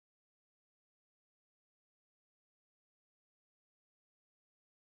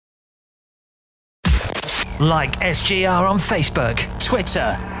Like SGR on Facebook, Twitter,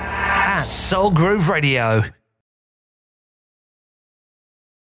 at Soul Groove Radio.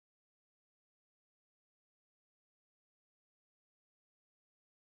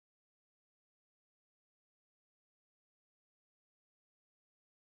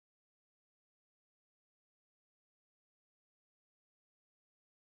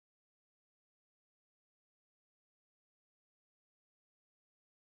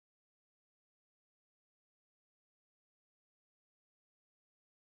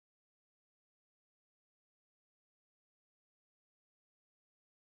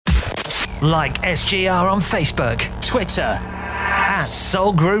 Like SGR on Facebook, Twitter, at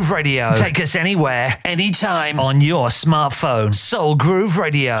Soul Groove Radio. Take us anywhere, anytime on your smartphone. Soul Groove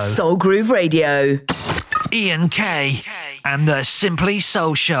Radio. Soul Groove Radio. Ian K. and the Simply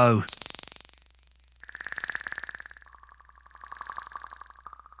Soul Show.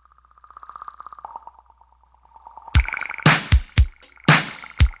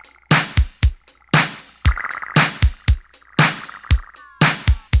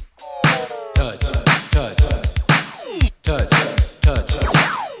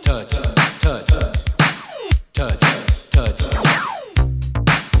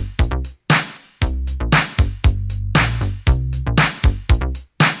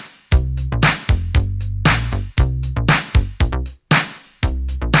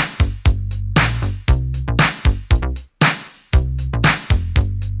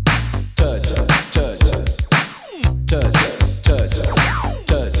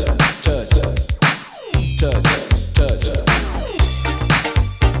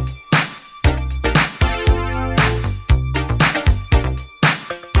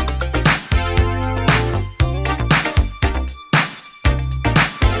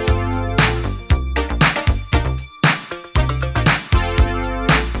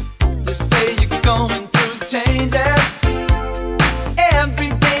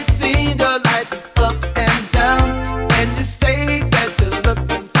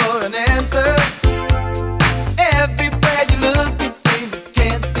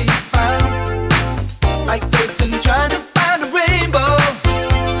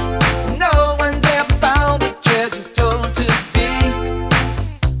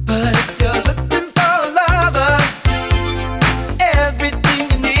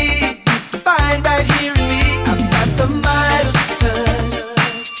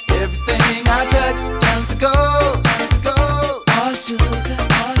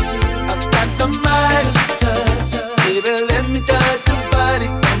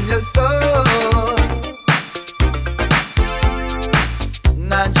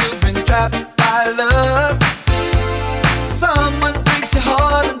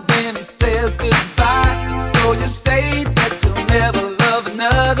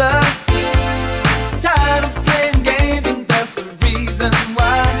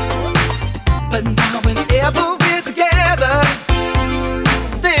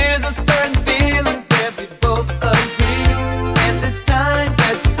 There's a certain feeling that we both agree, and this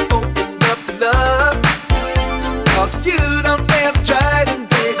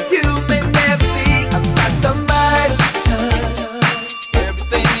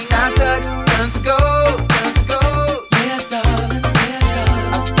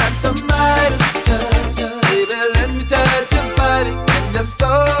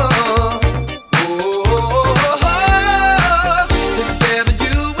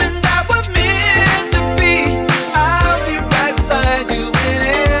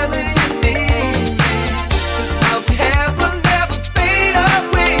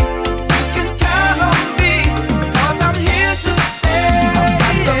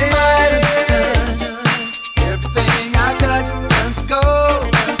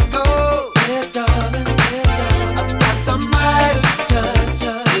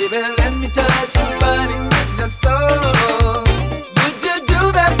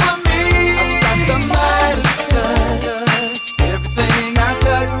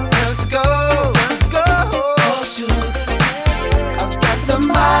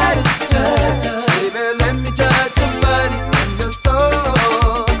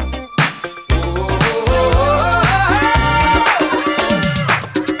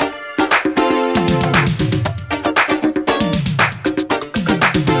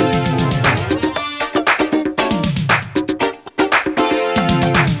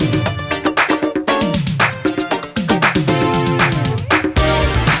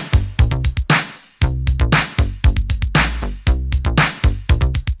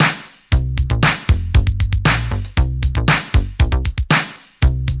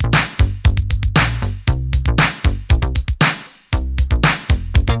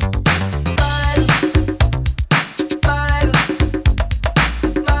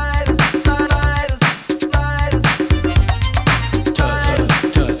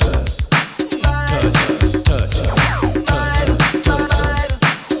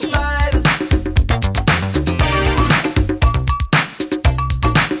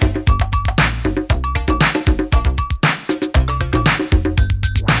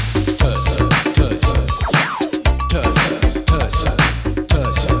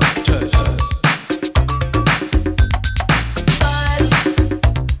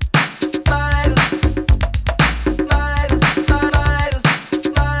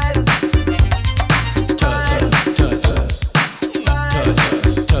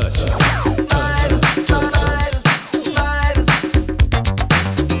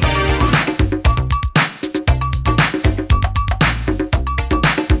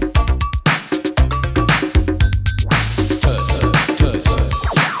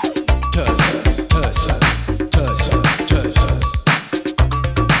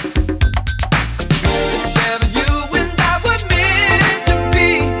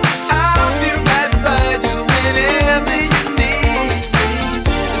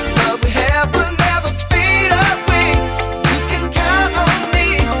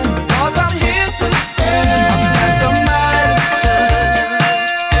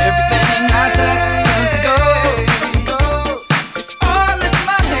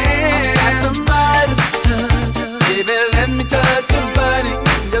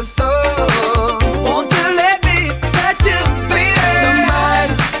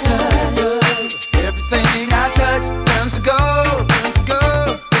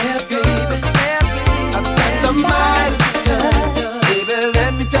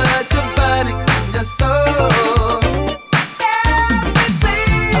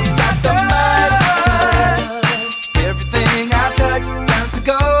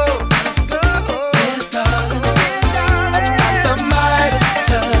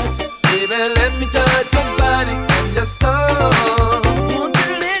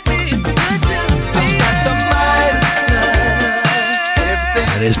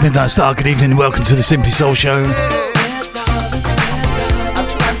It's Midnight Starr. Good evening and welcome to the Simply Soul Show.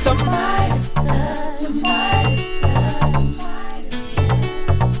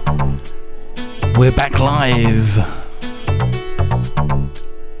 We're back live.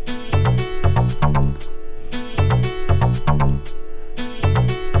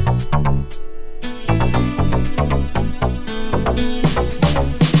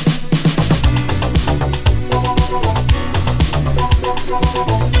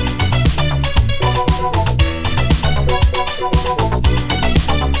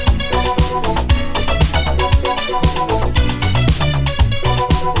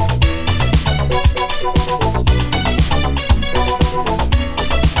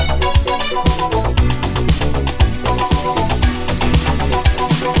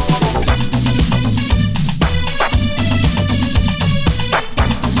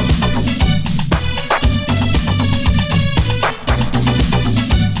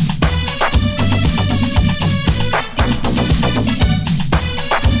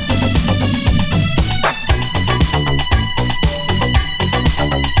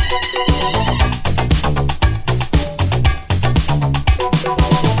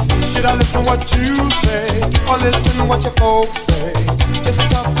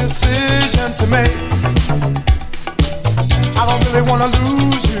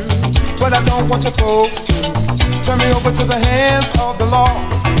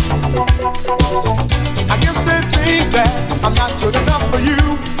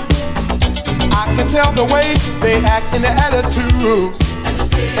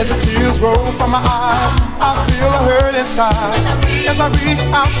 As I reach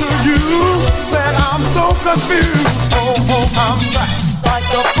out to you, said I'm so confused. Oh, I'm trapped like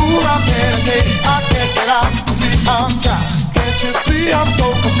a fool. I'm in a cage. I can't get out. See, I'm trapped. Can't you see I'm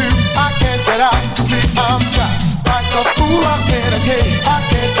so confused? I can't get out. See, I'm trapped like a fool. I'm in a cage. I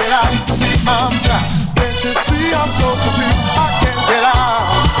can't get out. See, I'm trapped. Can't you see I'm so confused? I can't get out.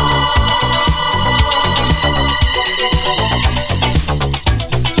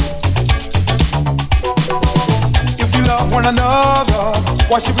 One another,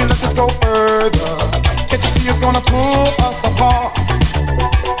 why should we let this go further? Can't you see it's gonna pull us apart?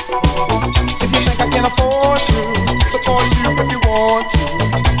 If you think I can afford to support you if you want to,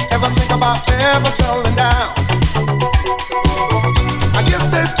 ever think about ever settling down? I guess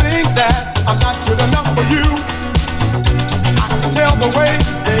they think that I'm not good enough for you. I can tell the way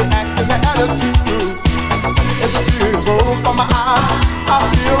they act and their attitudes. As the tears roll from my eyes,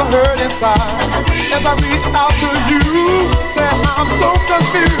 I feel a hurt inside. As I reach out to you, say I'm so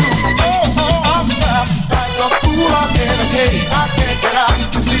confused. Oh, I'm trapped like a fool. I'm in a cage. I can't get out.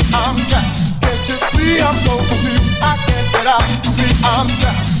 You see, I'm trapped. Can't you see I'm so confused? I can't get out. You see, I'm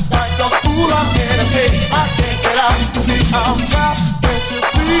trapped like a fool. I'm in a cage. I can't get out. You see, I'm trapped. Can't you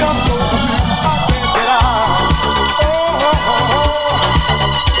see I'm so confused? I can't get out. Oh.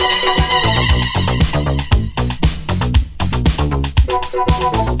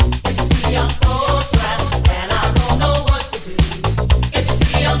 Can't you see I'm so trapped and I don't know what to do? Can't you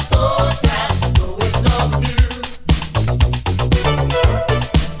see I'm so trapped, so in love with you?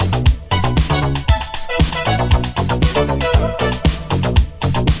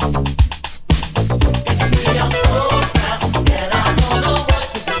 Can't you see I'm so trapped and I don't know what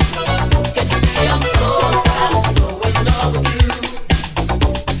to do? Can't you see I'm so trapped, so in love with you?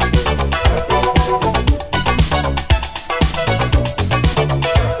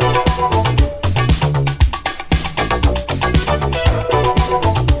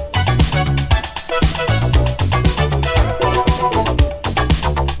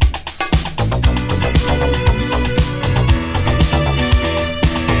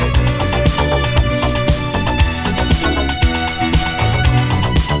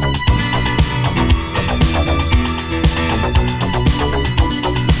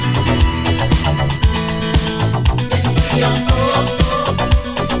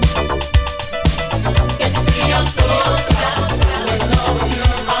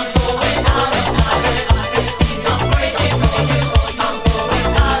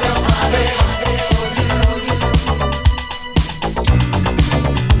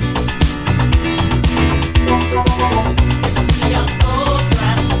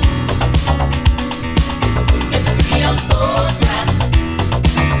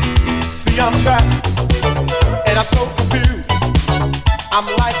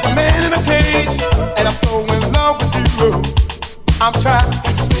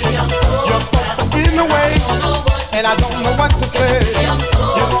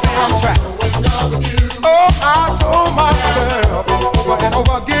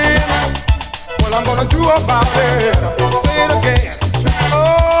 What I'm gonna do about it? Say it again.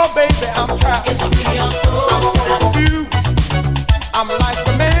 Oh, baby, I'm trapped. I'm so confused. I'm like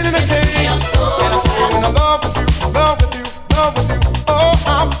the man in a cage, and I'm so in love with you, love with you, love with you. Oh,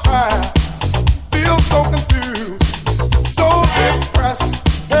 I'm trapped. Feel so confused, so depressed.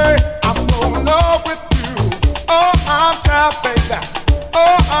 Hey, I'm so in love with you. Oh, I'm trapped, baby.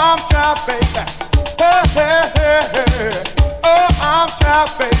 Oh, I'm trapped, baby. Hey, hey, hey, hey. Oh, I'm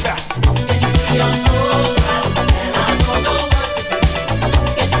trapped, baby. Can't you see I'm so trapped, and I don't know what to do.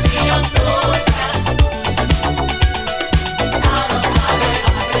 Can't you see I'm so trapped? Out of my head,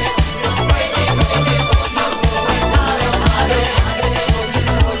 feels crazy, crazy for you. Out of my head,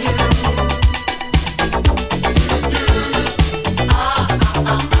 for you.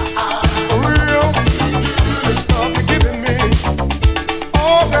 Real, this love you're giving me.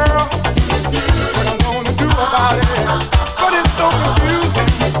 Oh, girl, what I'm gonna do about it? But it's so confusing.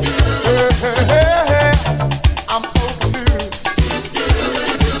 Hey, hey, hey, hey. I'm so confused.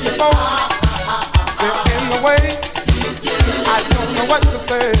 You folks, they're in the way. I don't know what to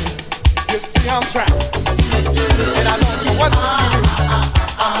say. You see, I'm trapped, and I don't know what to do.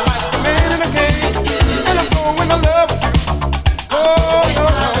 I'm like the man in a cage, and I'm so in love with you. Oh, no,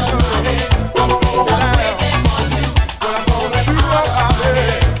 no, no. I'm so down. What I'm gonna do about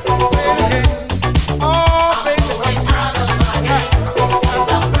it? Say it again. Oh, baby, what's out of my head?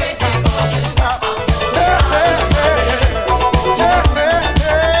 I'm crazy for you. Hey, hey, hey, hey, hey,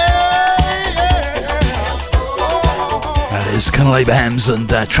 hey. That is Colonel Abrams and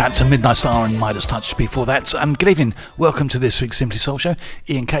Trapped and Midnight Star and Midas Touch before that. Good evening, welcome to this week's Simply Soul Show.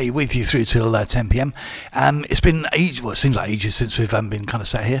 Ian K with you through till 10 p.m. It's been ages, well, it seems like ages since we've been kind of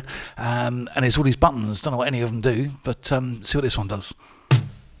sat here. And it's all these buttons, don't know what any of them do, but see what this one does.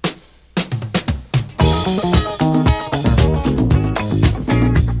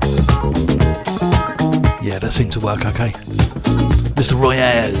 Yeah, that seemed to work okay. Mr. Roy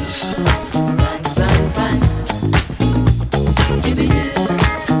Ayers.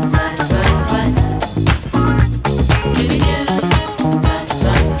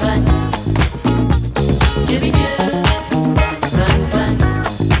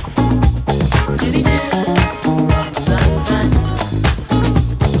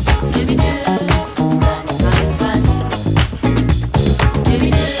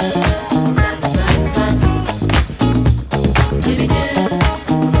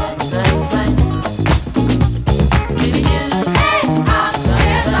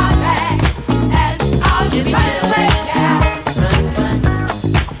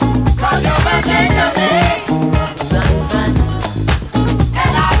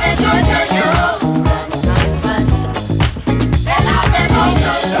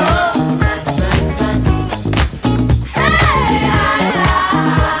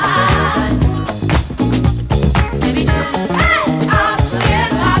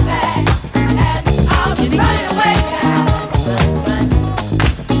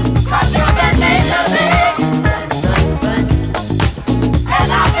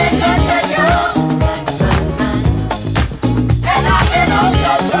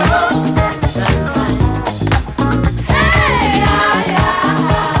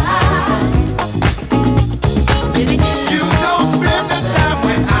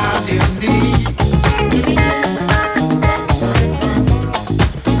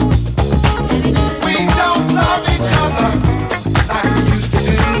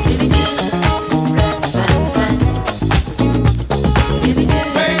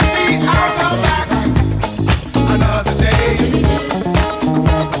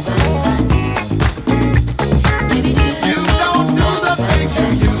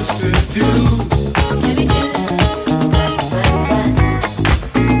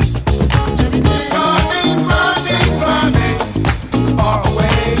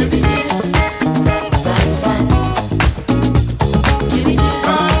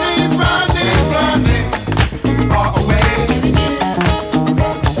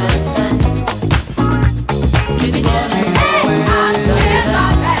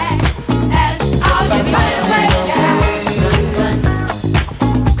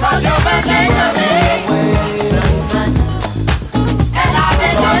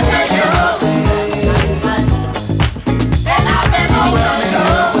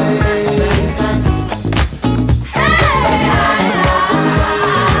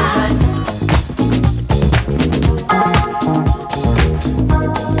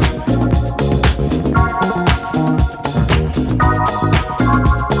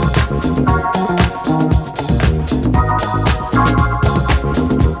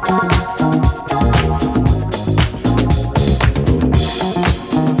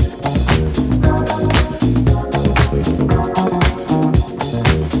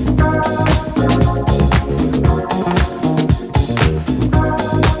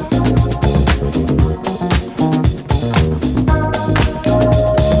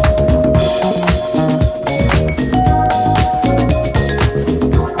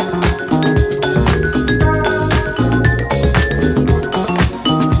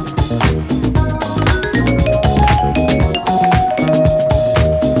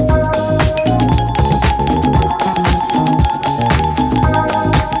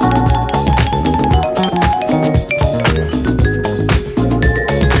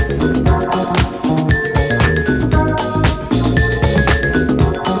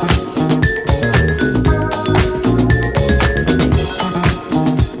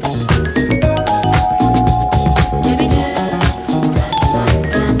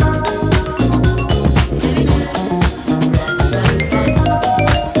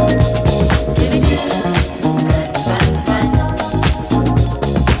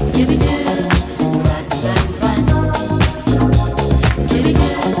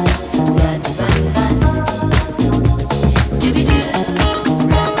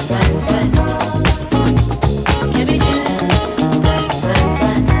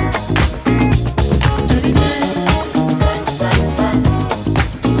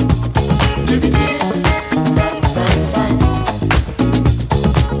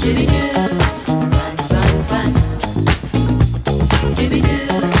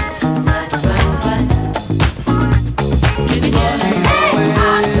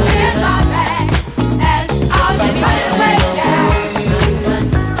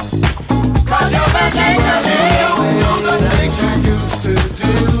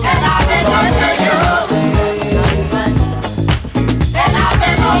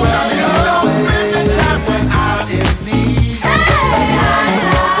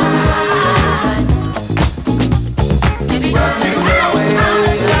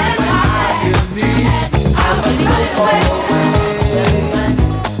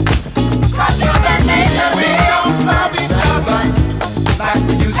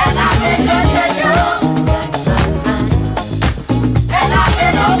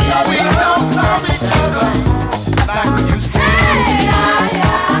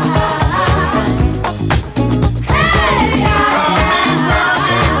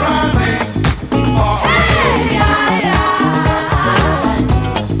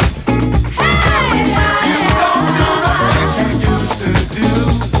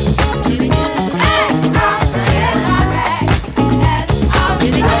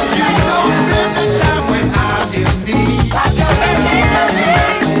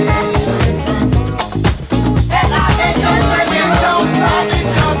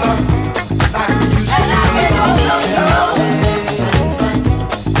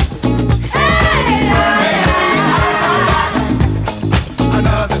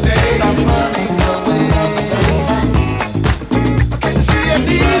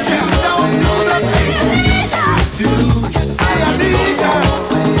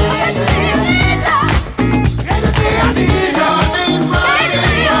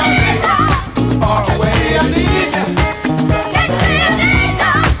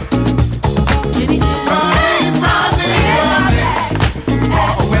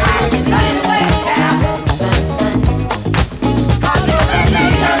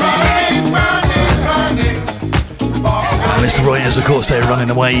 Of course, they're running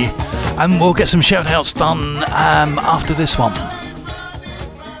away, and we'll get some shout outs done after this one.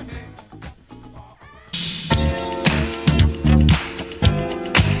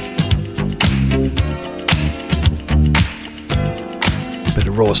 Bit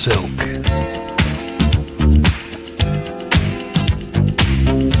of raw silk.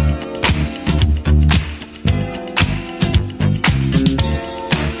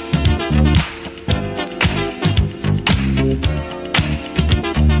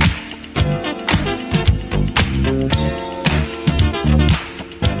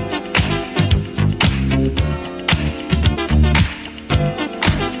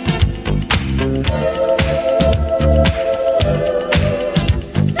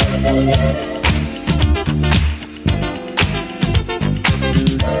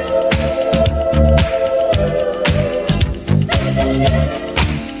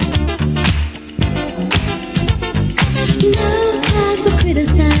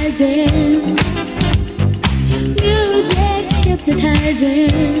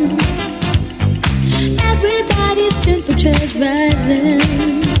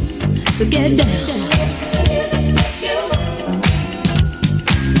 Baby,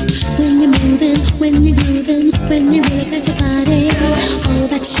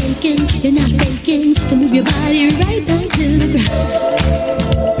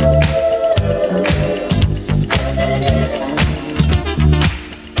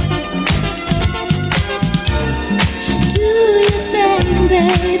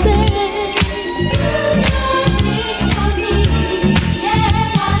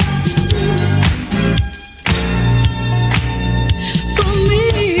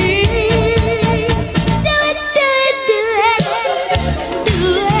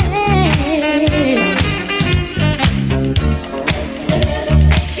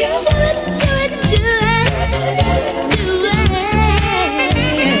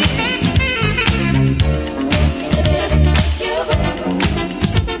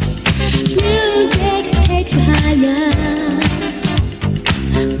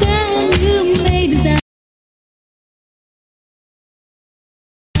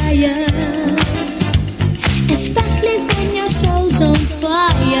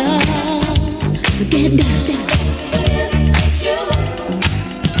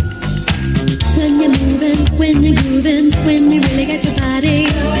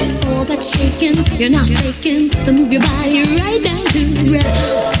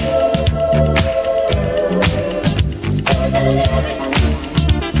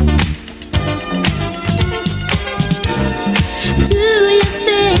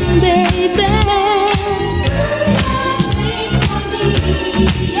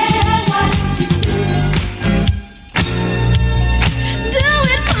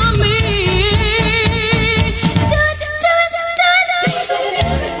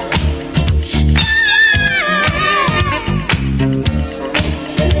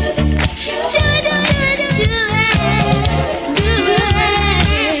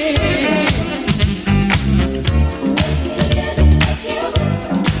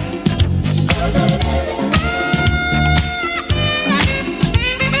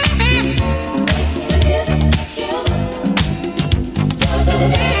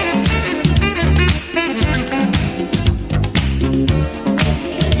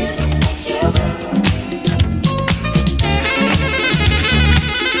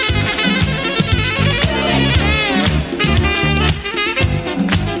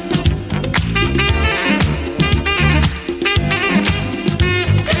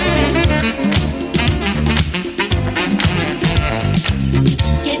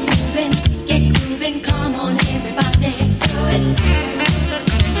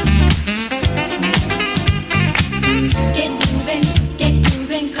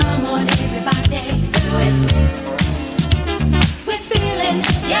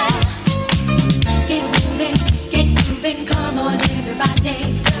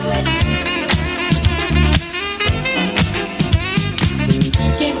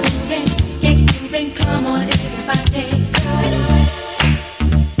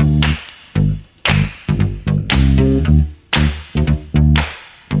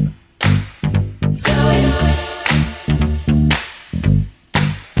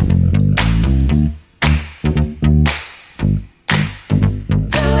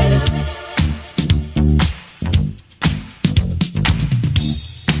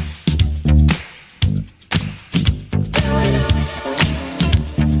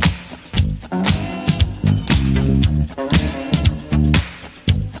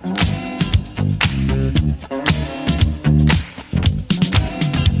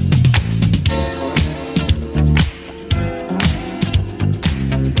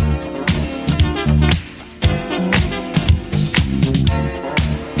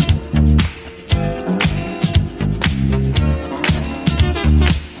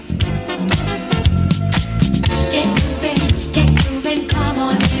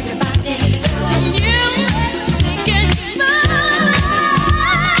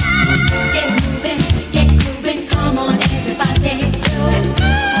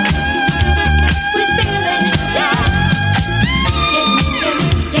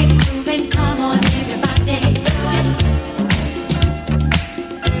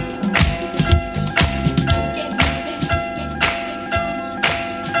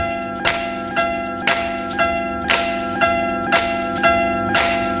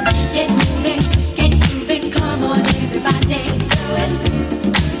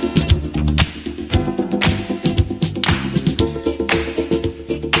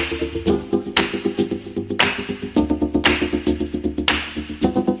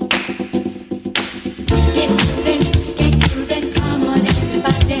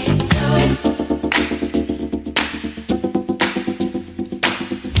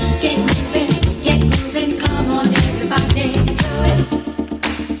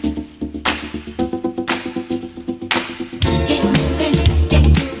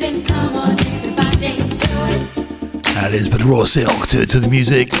 That is but raw silk to the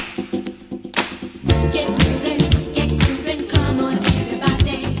music.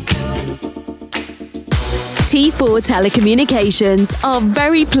 T4 Telecommunications are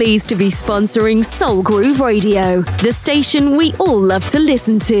very pleased to be sponsoring Soul Groove Radio, the station we all love to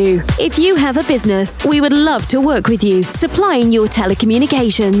listen to. If you have a business, we would love to work with you, supplying your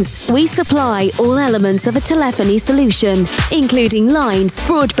telecommunications. We supply all elements of a telephony solution, including lines,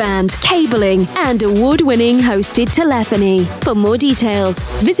 broadband, cabling, and award-winning hosted telephony. For more details,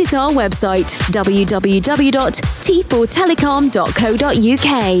 visit our website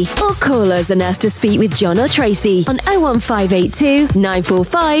www.t4telecom.co.uk or call us and ask to speak with John or Tracy on 01582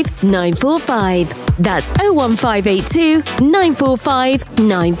 945 945. That's 01582 945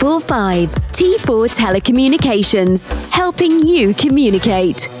 945. T4 Telecommunications, helping you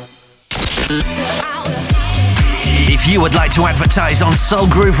communicate. If you would like to advertise on Soul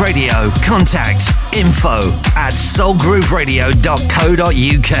Groove Radio, contact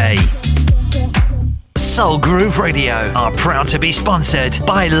info@soulgrooveradio.co.uk. Soul Groove Radio are proud to be sponsored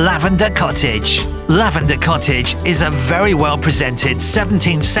by Lavender Cottage. Lavender Cottage is a very well presented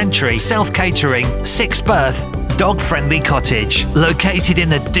 17th century self-catering, 6-berth, dog-friendly cottage located in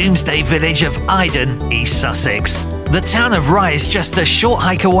the Doomsday village of Iden, East Sussex. The town of Rye is just a short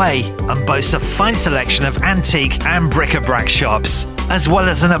hike away and boasts a fine selection of antique and bric-a-brac shops. as well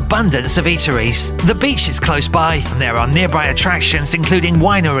as an abundance of eateries. The beach is close by, and there are nearby attractions including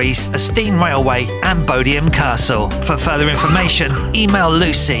wineries, a steam railway, and Bodiam Castle. For further information, email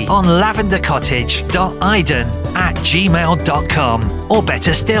Lucy on lavendercottage.iden@gmail.com, or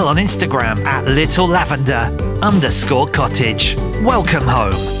better still on Instagram at littlelavender_cottage. Welcome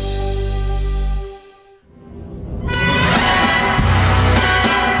home.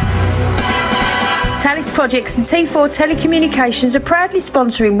 Talis Projects and T4 Telecommunications are proudly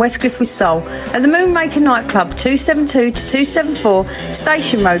sponsoring Westcliff with Soul at the Moonmaker Nightclub, 272 to 274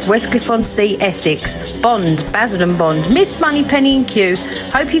 Station Road, Westcliff-on-Sea, Essex. Bond, Basildon Bond, Miss Money, Penny and Q.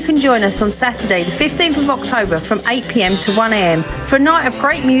 Hope you can join us on Saturday the 15th of October from 8 p.m. to 1 a.m. for a night of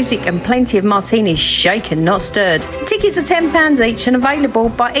great music and plenty of martinis shaken, not stirred. Tickets are £10 each and available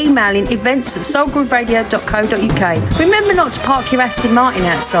by emailing events@soulgrooveradio.co.uk. Remember not to park your Aston Martin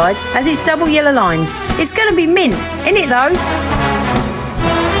outside, as it's double yellow lines. It's going to be mint, isn't it though?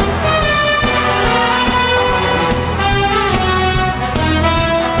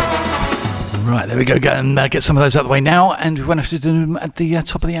 Right, there we go. Get some of those out of the way now, and we won't have to do them at the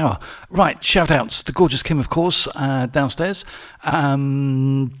top of the hour. Right, shout-outs. The gorgeous Kim, of course, downstairs.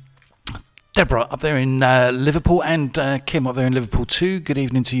 Deborah up there in Liverpool, and Kim up there in Liverpool too. Good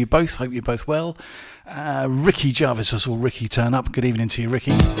evening to you both. Hope you're both well. Ricky Jarvis, I saw Ricky turn up. Good evening to you,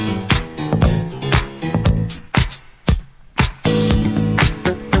 Ricky.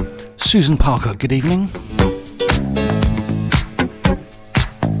 Susan Parker, good evening.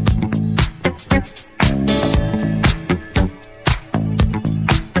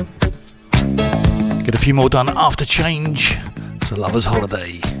 Get a few more done after change. It's a lover's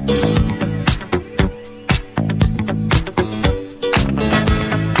holiday.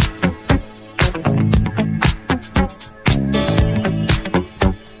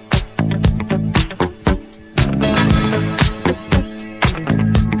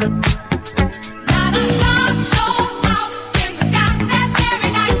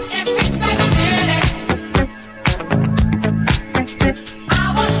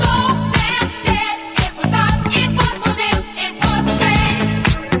 It was so damn scared, it was so dim, it was a shame.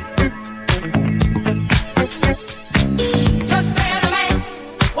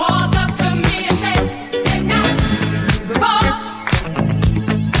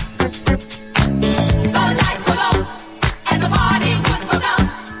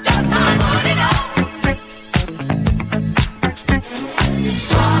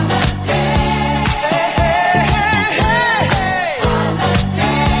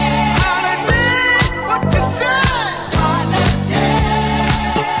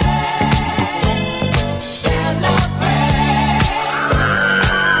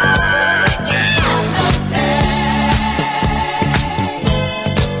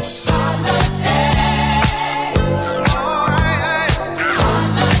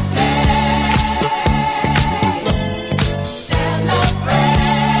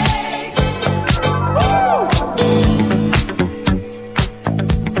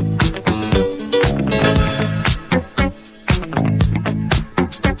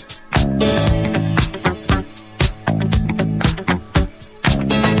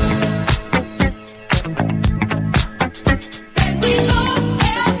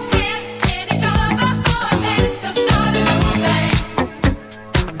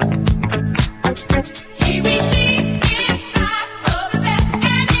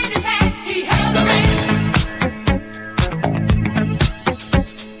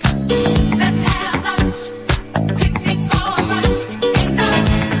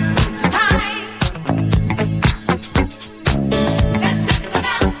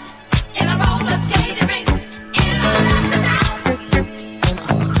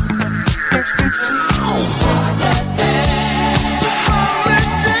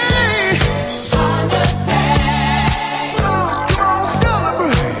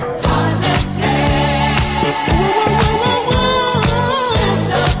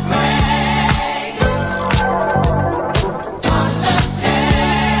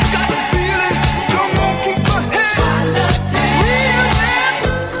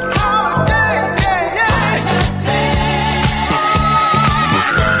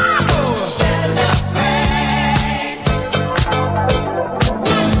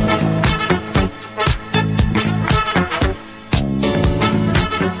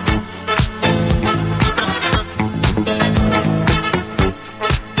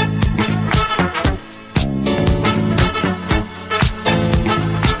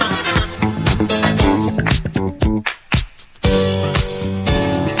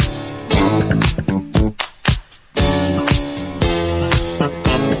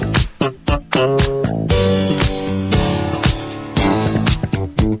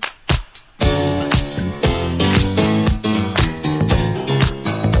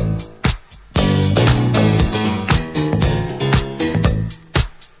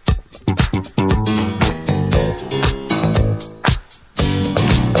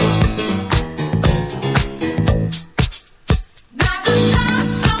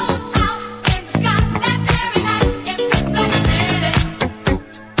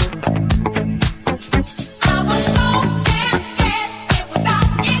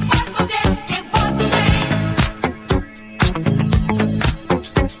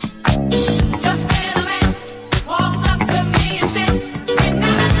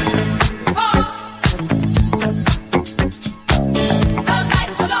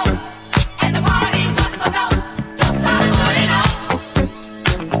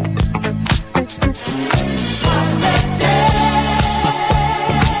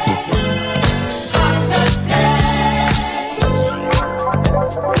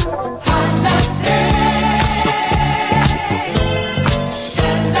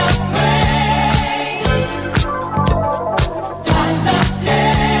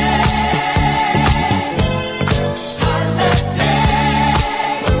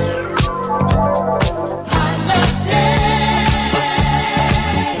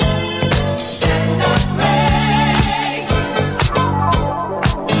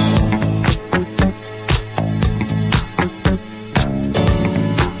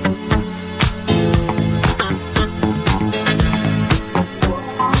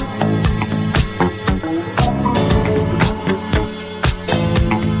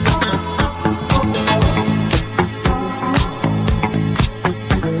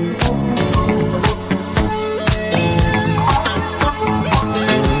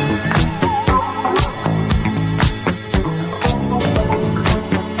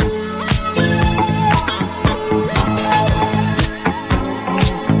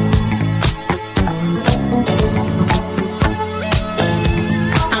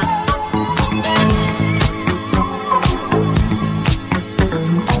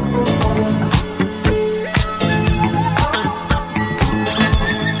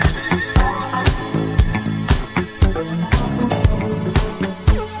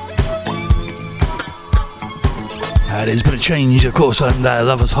 Change, of course, and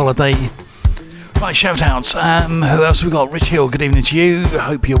Lover's Holiday. Right, shout outs. Who else have we got? Rich Hill, good evening to you.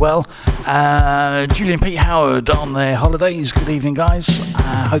 Hope you're well. Julian Pete Howard on their holidays. Good evening, guys.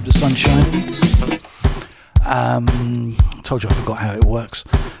 Hope the sun's shining. Told you I forgot how it works.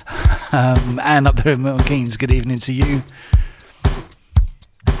 And up there in Milton Keynes, good evening to you.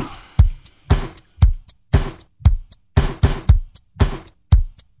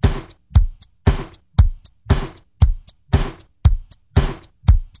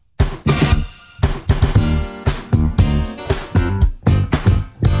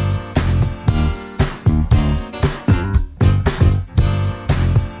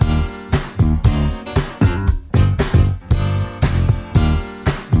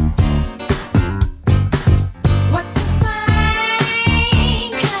 What you find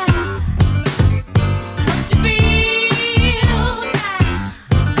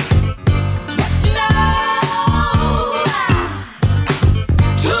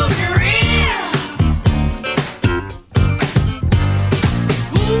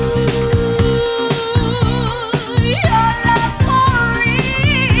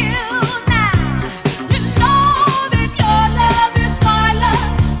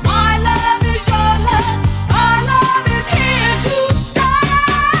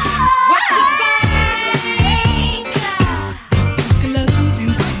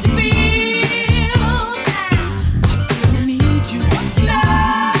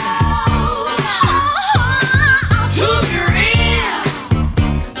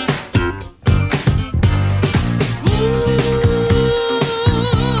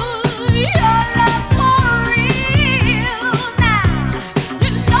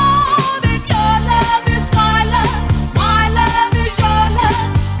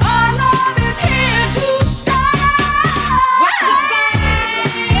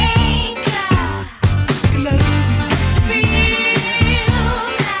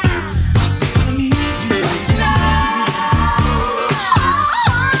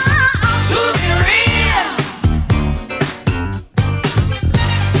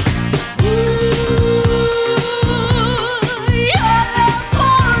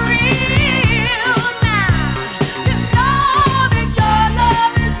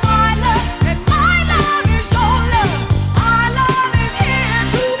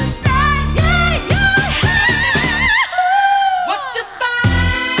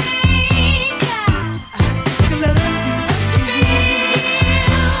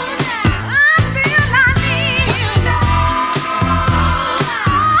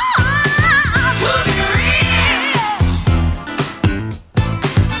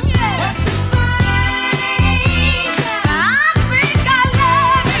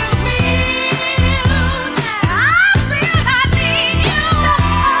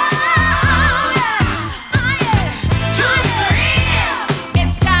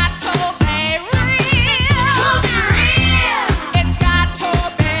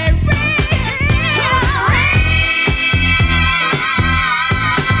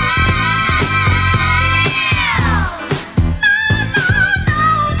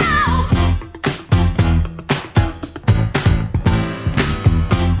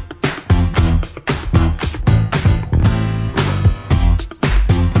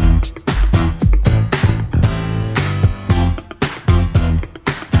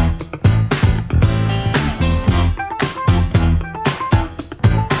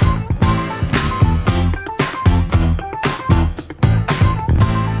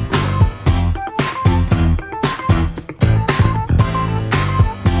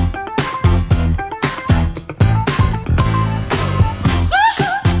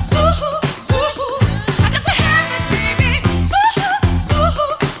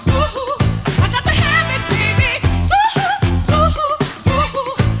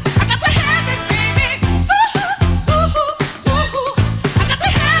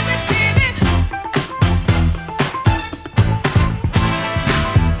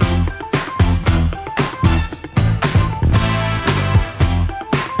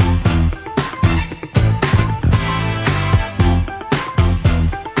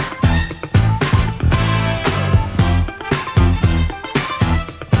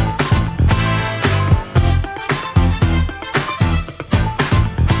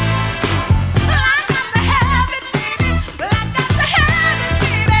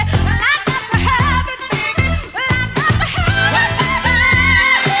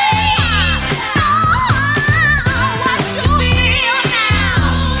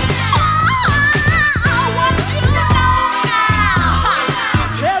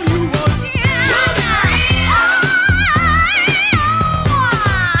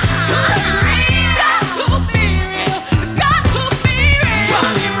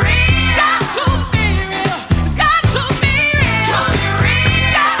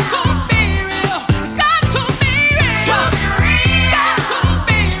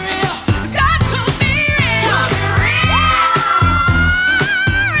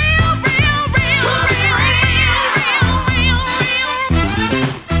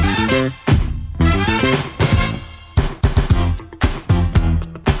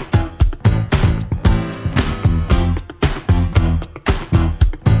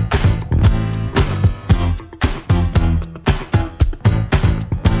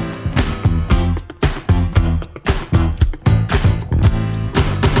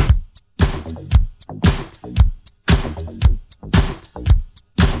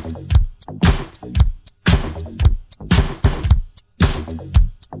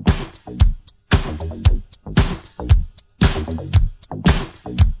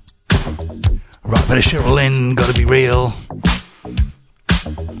Bit of Cheryl, Lynn, Gotta Be Real.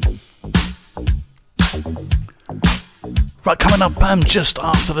 Right, coming up just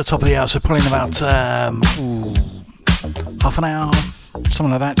after the top of the hour, so probably in about half an hour,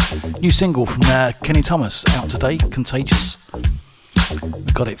 something like that. New single from Kenny Thomas out today, Contagious.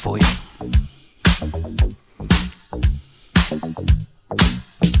 We've got it for you.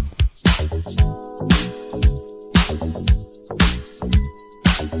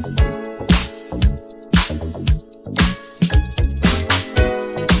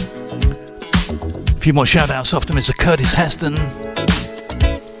 A few more shout outs off to Mr. Curtis Hairston.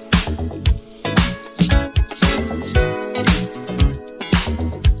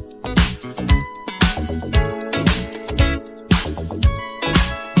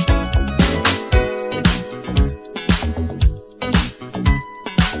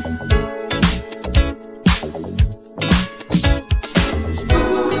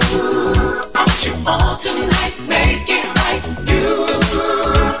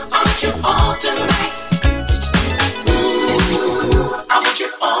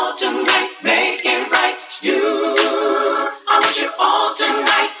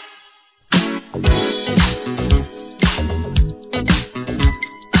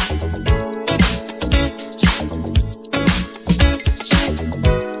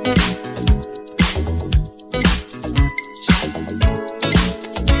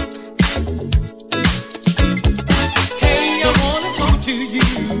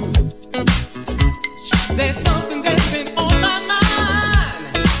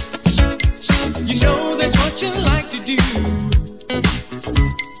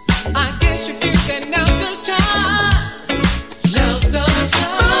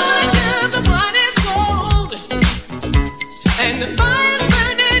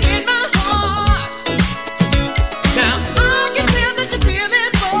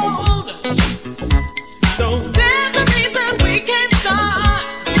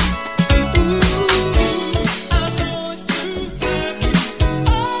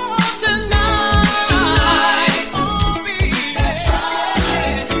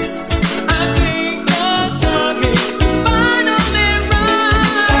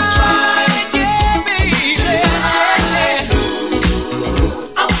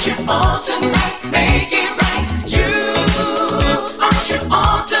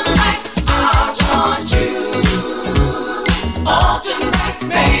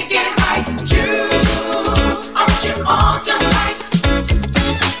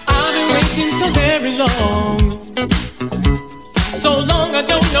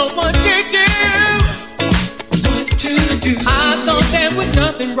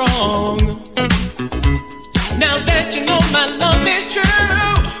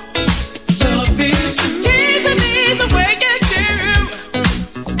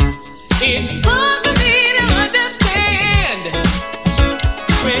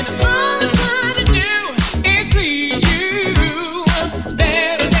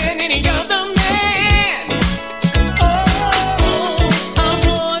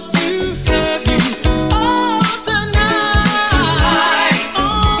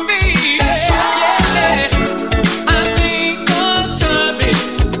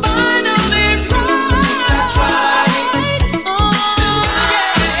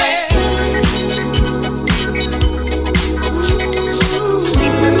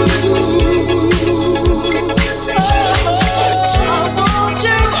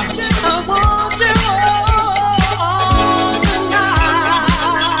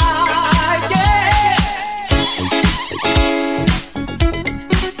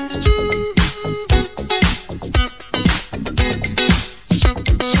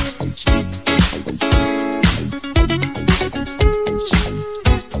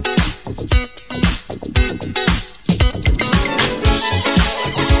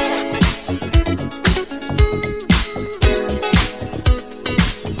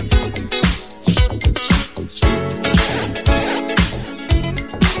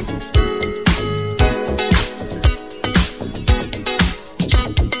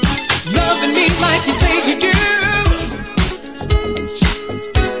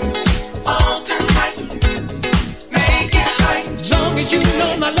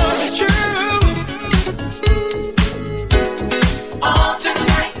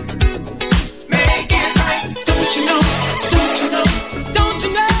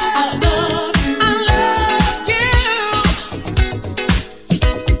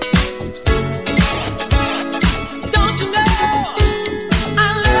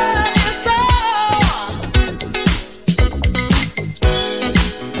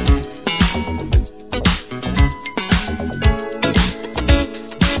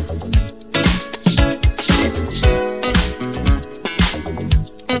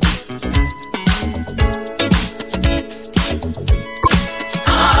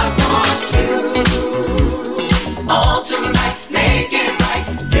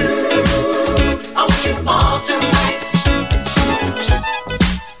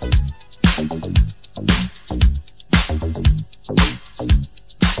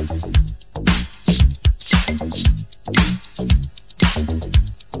 Make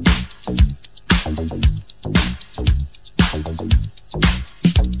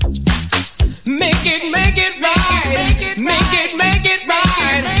it right. Make it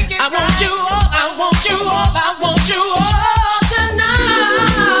right. I want you all, I want you all, I want you all tonight.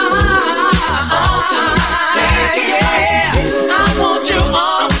 All tonight. Yeah. I want you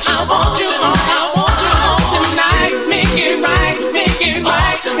all, I want you all, I want you all tonight. Make it right, make it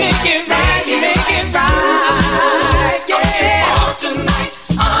right, make it right, make it right. Yeah. All tonight.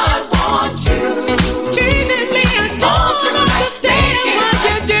 I want you. Teasing me, I don't understand what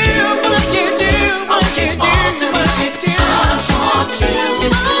you do, what you do, what you do, what you do. I want you.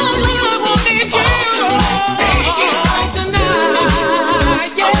 All I want is you. Make it right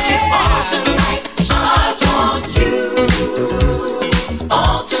tonight. Yeah. All tonight. I want you.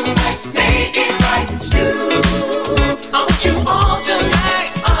 All tonight. Make it right. I want you all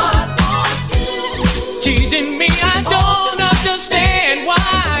tonight. I want you. Teasing me, I don't understand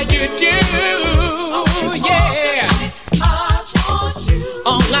why you do. Yeah.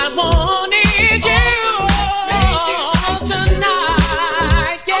 All I want is you all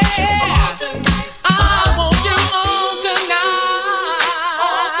tonight. Yeah. I want you all tonight.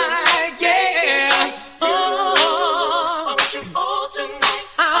 Yeah. Oh. I want you all tonight.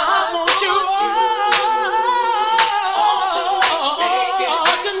 I want you all tonight. Yeah.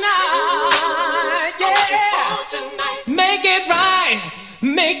 Make it right.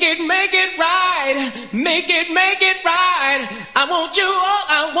 Make it right. Make it right. I want you all,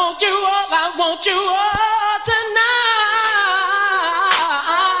 I want you all, I want you all tonight.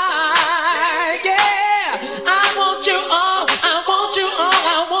 Yeah. I want you all, I want you all,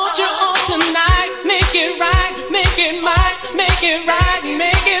 I want you all tonight. Make it right, make it right, make it right,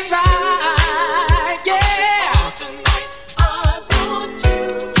 make it right. Yeah. Tonight I want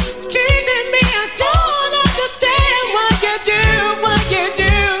you. Teasing me, I don't understand what you do, what you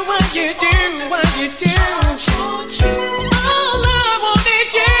do, what you do, what you do. All I want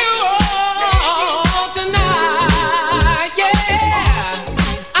is you all tonight. Yeah.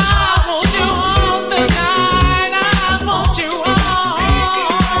 I want you all tonight. I want you all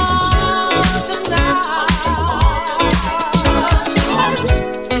tonight.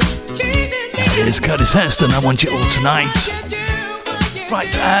 Here's Curtis Hairston, I want you all tonight.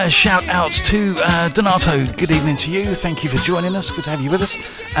 Right, shout outs to Donato, good evening to you. Thank you for joining us. Good to have you with us.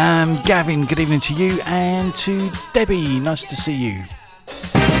 Gavin, good evening to you. And to Debbie, nice to see you.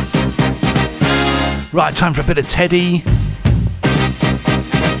 Right, time for a bit of Teddy.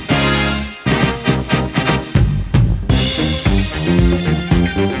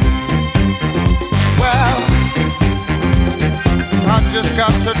 Well, I just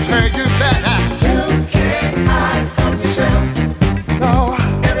got to tell you that you can't hide from yourself. No,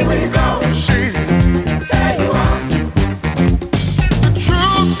 everywhere you go, see, there you are. The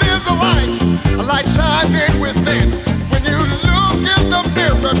truth is a light shining within. When you look in the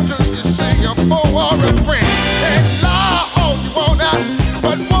mirror, do you see a foe or a friend? Can't lie all you wanna,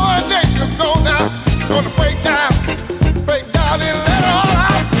 but one day you're gonna break down and let it all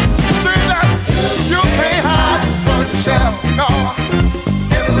out. See that you can't hide from yourself. No,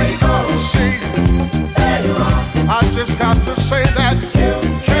 everywhere you go, see, there you are. I just got to say that you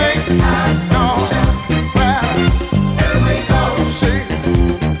can't hide from yourself. Well, everywhere you go, see,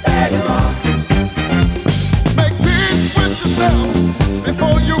 there you are. Make peace with yourself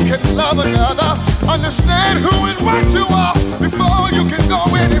before you can love another. Understand who and what you are before you can go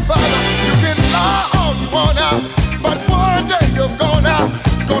any further. You can lie all you wanna, but one day you're gonna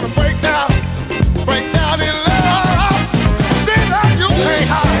break down and let it all out. See that you can't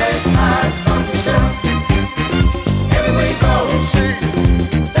hide from yourself. Everywhere you go, see,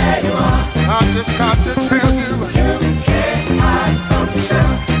 there you are. I just got to tell you, you can't hide from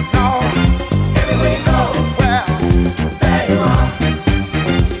yourself. No, everywhere you go, well, there you are.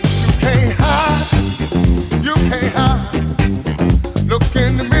 You can't hide, you can't hide. Look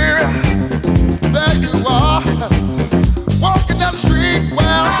in the mirror, there you are. Walking down the street,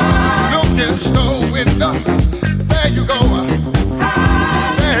 well, look in the store window, there you go.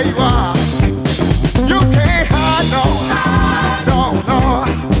 There you are. You can't hide, no.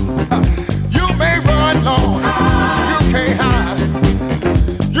 You may run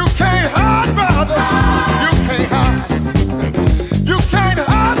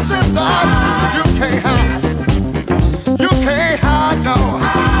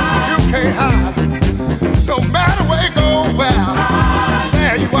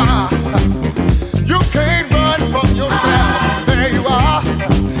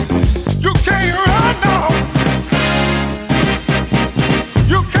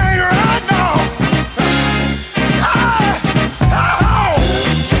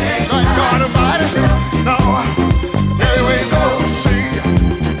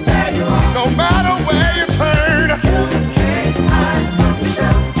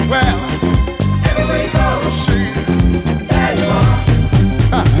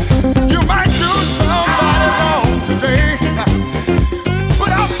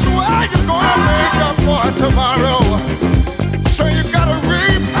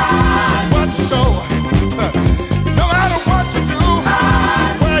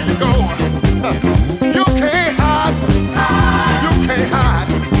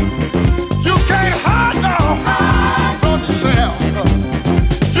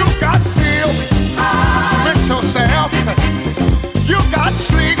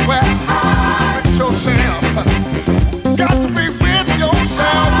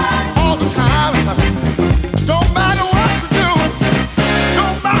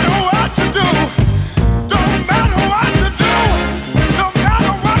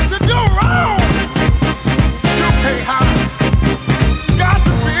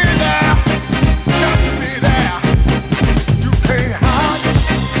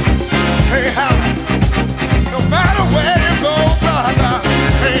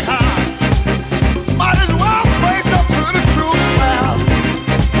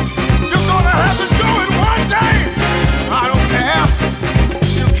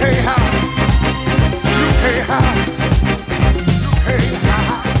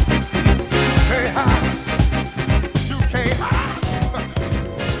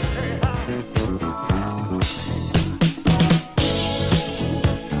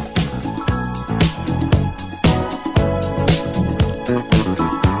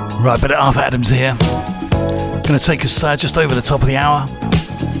Right, but Arthur Adams here. Going to take us just over the top of the hour.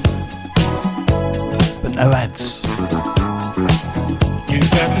 But no ads. You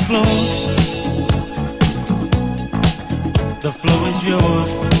got the flow. The flow is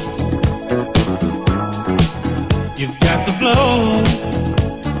yours. You've got the flow.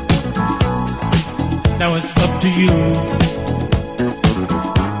 Now it's up to you.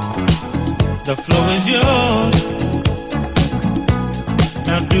 The flow is yours.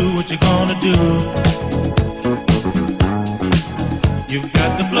 Now do what you're gonna do. You've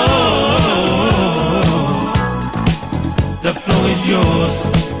got the flow. The flow is yours.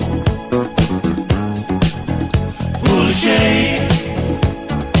 Pull the shades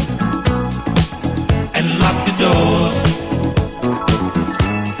and lock the doors.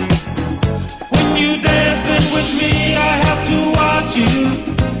 When you dancing with me, I have to watch you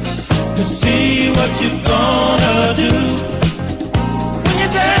to see what you're gonna do. When you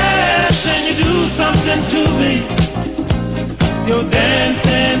dance and you do something to me, your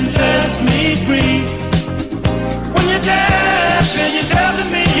dancing sets me free. When you dance and you're telling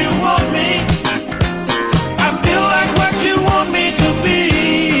me you want me, I feel like what you want me to be.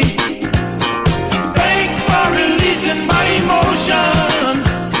 Thanks for releasing my emotions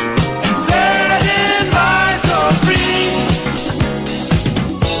and setting my soul free.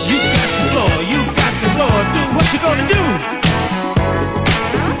 You got the floor, you got the floor. Do what you gonna do.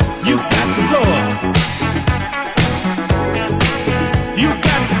 You got the floor. You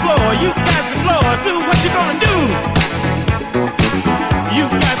got the floor, you got the floor. Do what you gonna do. You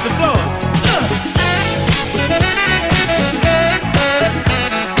got the floor.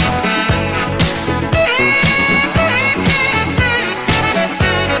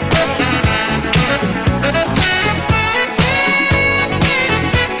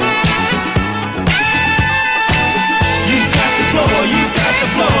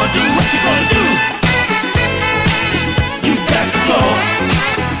 Do what you gonna do. You got the floor.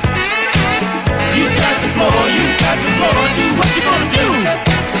 You got the floor. You got the floor. Do what you gonna do.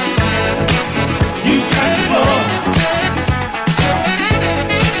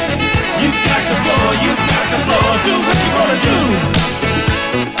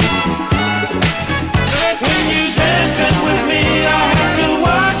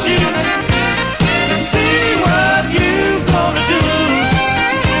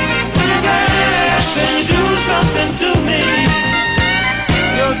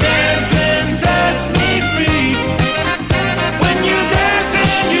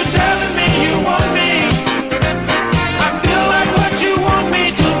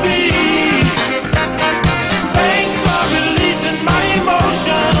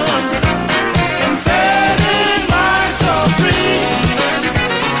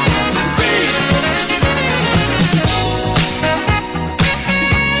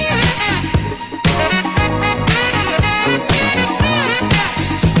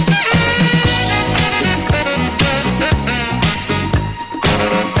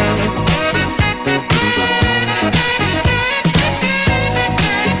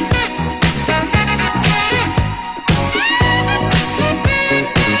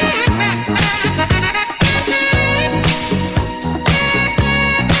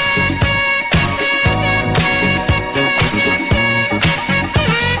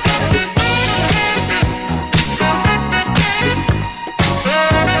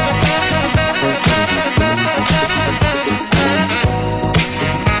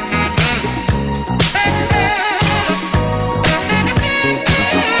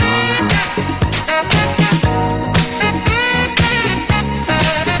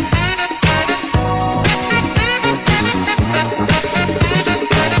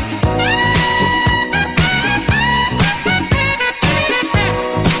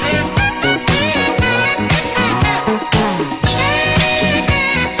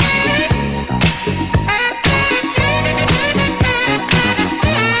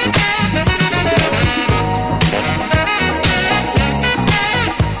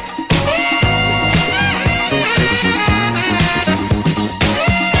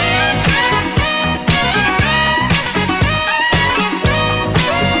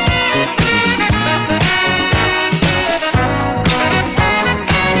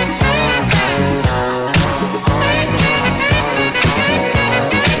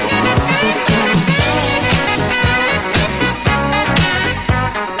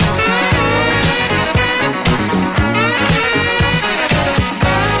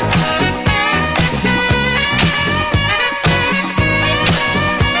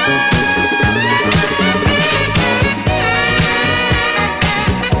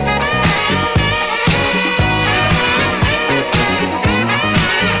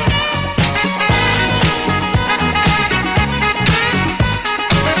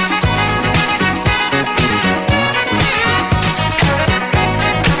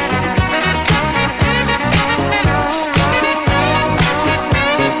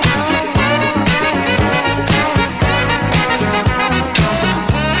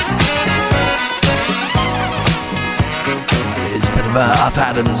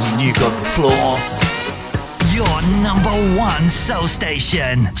 Adams and You Got the Floor. Your number one soul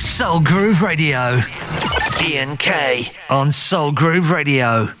station, Soul Groove Radio. Ian K on Soul Groove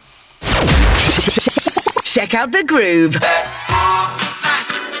Radio. Check out the groove.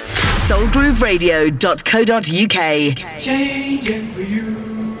 soulgrooveradio.co.uk. Changing for you.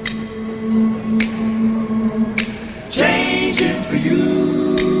 Changing for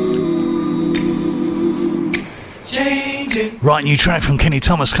you. Changing. Right, new track from Kenny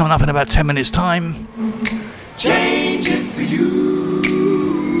Thomas coming up in about 10 minutes' time. Changing for you.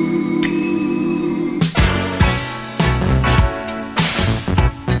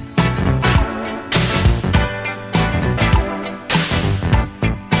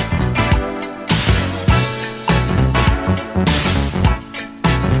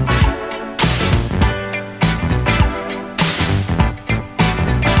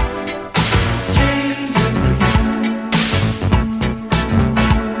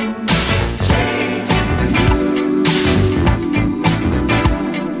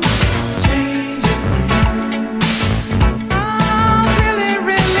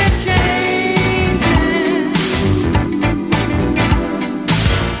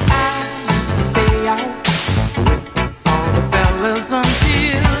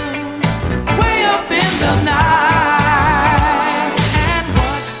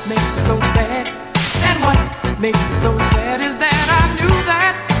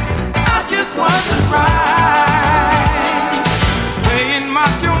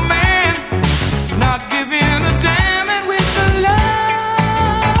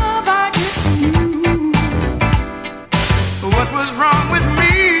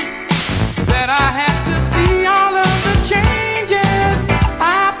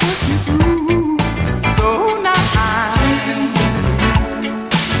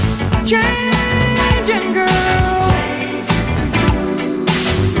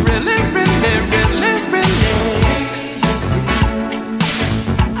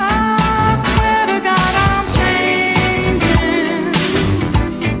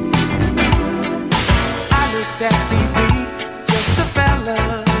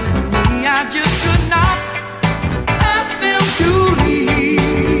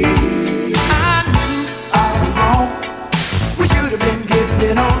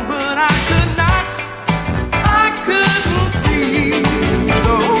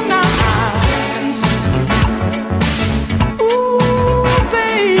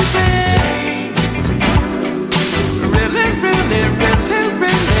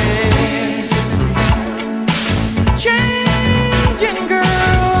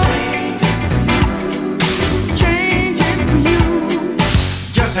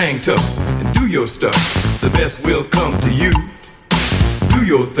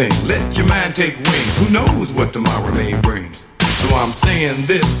 Take wings, who knows what tomorrow may bring. So I'm saying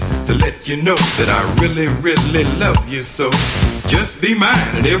this to let you know that I really, really love you. So just be mine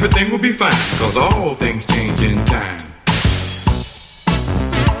and everything will be fine, cause all things change in time.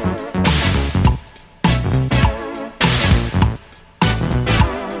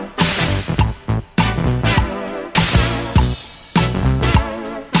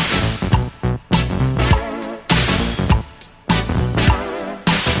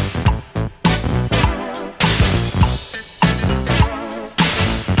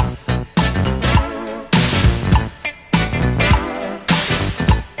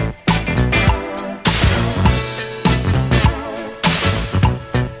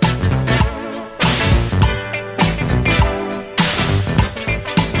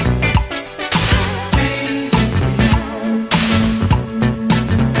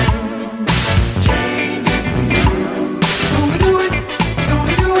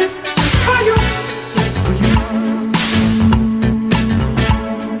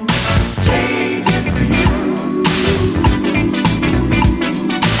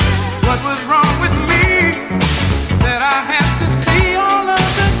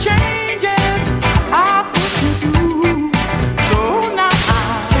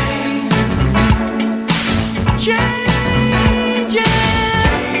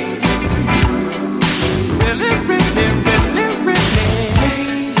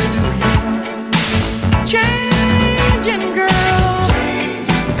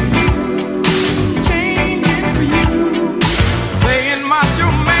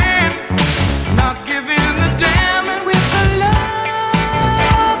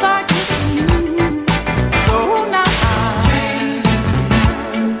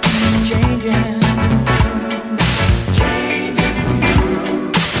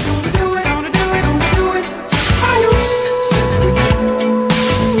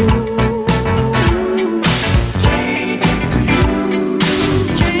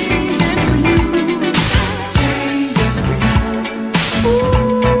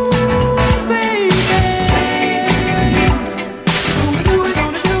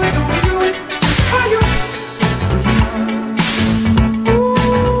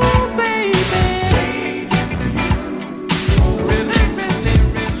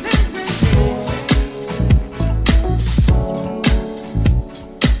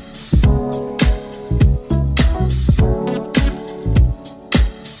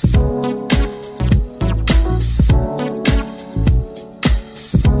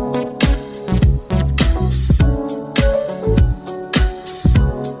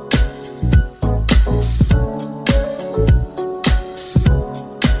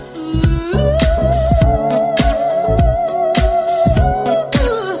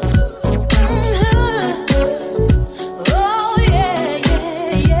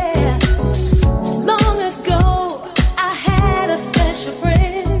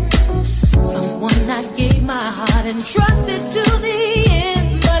 and trusted to the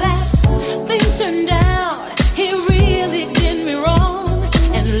end. But as things turned out, he really did me wrong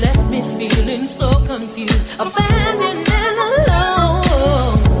and left me feeling so confused, abandoned and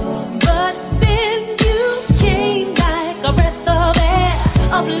alone. But then you came like a breath of air,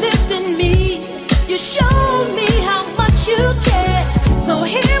 uplifting me. You showed me how much you care. So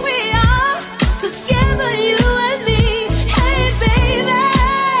here we are, together, you and me. Hey, baby,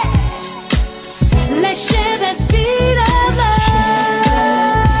 let's share that beat of love.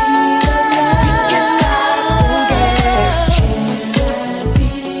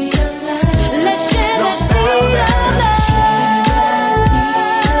 Let's share that beat of love.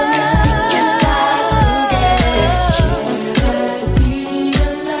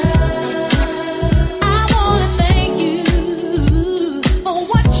 I wanna thank you for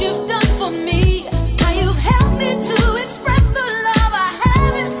what you've done for me. How you've helped me to express the love I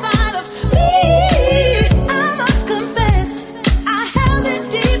have inside of me. I must confess, I held it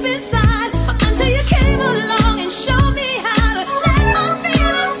deep inside until you came along and showed me how to let my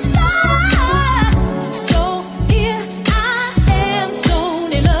feelings fly. So here I am,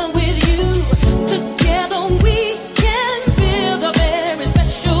 stone in love with you. Together we can build a very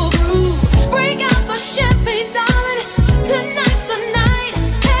special groove. Break out the champagne, darling. Tonight's the night.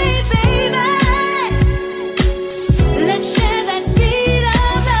 Hey, baby, let's share that beat of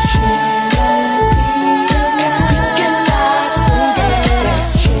love.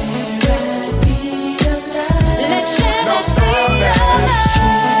 Let's share that beat of love.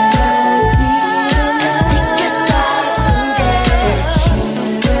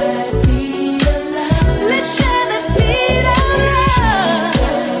 Let's share that beat of love. Let's share that beat of love.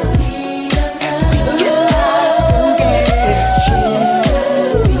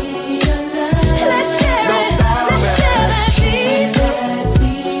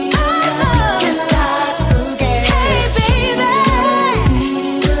 Hey, baby,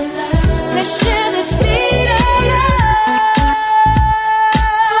 let's share this beat of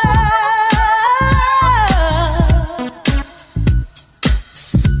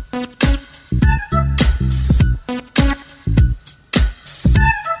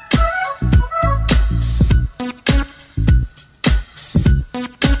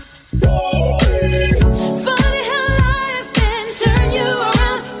Funny how life can turn you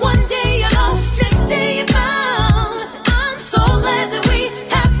around. One day you're lost, next day you're found. I'm so glad that we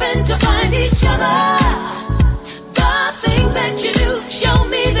happened to find each other. The things that you do show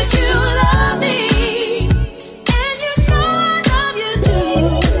me that you love me, and you know I love you too.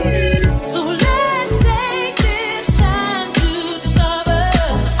 So let's take this time to discover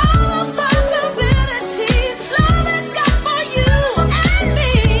all the possibilities love has got for you and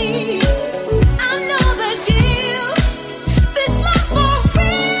me. I know the deal. This love's for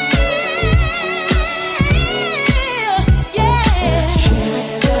real. Yeah.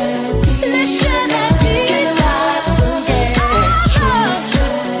 Let's share that beat of love.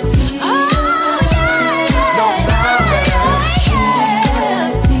 Oh, yeah. Don't stop it.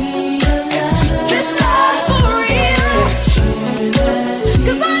 This love's for real.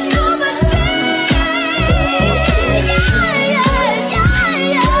 'Cause I know the deal.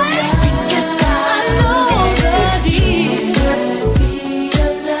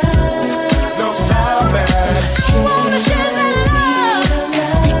 Don't stop it. I wanna share that love.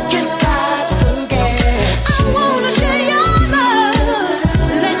 I wanna share your love.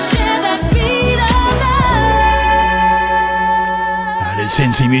 Let's share that beat of love. And it's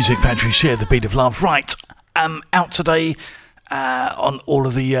NC Music Factory, Share the Beat of Love. Right, out today on all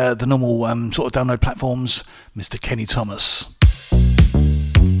of the normal sort of download platforms, Mr. Kenny Thomas.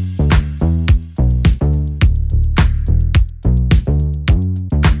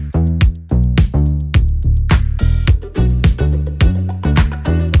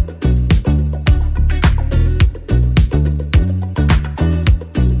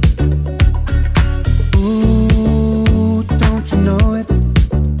 Ooh, don't you know it?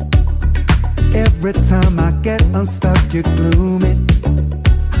 Every time I get unstuck, you're gloomy.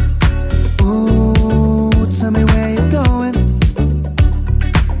 Ooh, tell me where you're going.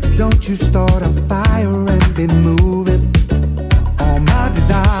 Don't you start a fire and be moving. All my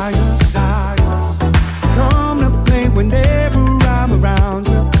desires come to play whenever I'm around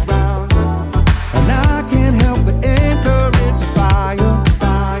you. And I can't help but encourage the fire.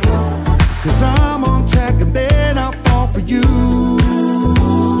 'Cause I'm on track and then I fall for you.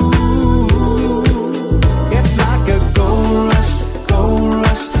 It's like a gold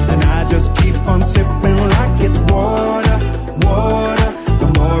rush, and I just keep on sipping like it's water. The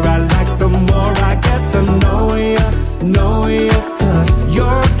more I like, the more I get to know you. 'Cause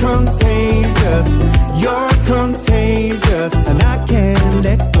you're contagious. contagious. You're contagious, and I can't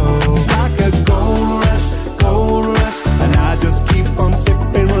let go. Like a gold rush, and I just keep on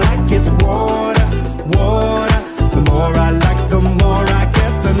sipping like it's water, water. The more I like, the more I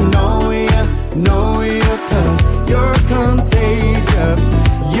get to know you, 'cause you're contagious,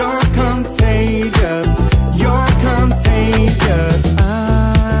 you're contagious, you're contagious.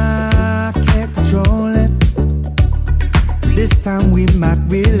 I can't control it. This time we might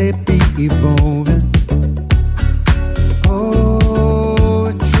really be evolving.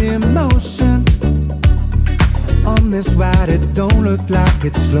 Poetry in motion. On this ride it don't look like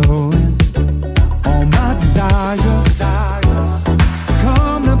it's slowing. All my desires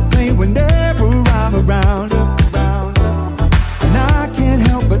come to play whenever I'm around you. And I can't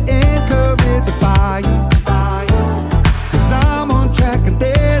help but encourage the fire. 'Cause I'm on track and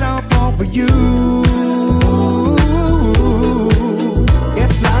then I'll fall for you.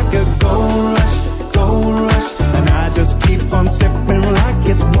 It's like a gold rush, and I just keep on sipping like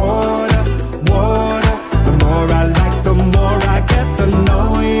it's water, water. The more I like, the more I get to know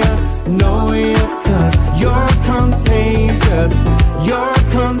you, 'cause you're contagious,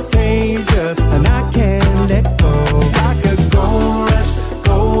 and I can't let go. Like a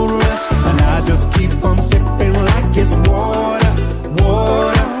gold rush, and I just keep on sipping like it's water,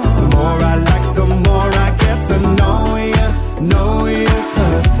 water. The more I like, the more I get to know you,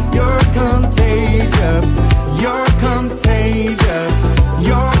 'cause you're contagious, you're contagious,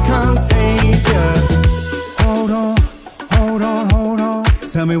 you're contagious. Hold on.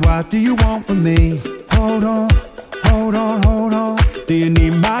 Tell me what do you want from me? Hold on. Do you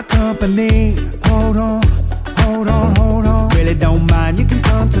need my company? Hold on. Really don't mind, you can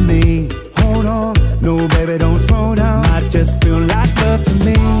come to me. Hold on. No, baby, don't slow down. I just feel like love to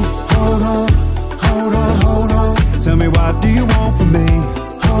me. Hold on. Tell me what do you want from me?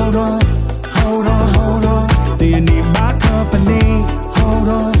 Hold on. Do you need my company? Hold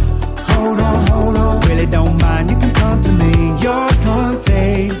on. Really don't mind, you can come to me. You're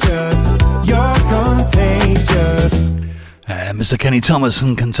contagious. Mr. Kenny Thomas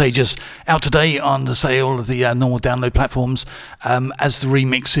and Contagious out today on the sale of the normal download platforms. As the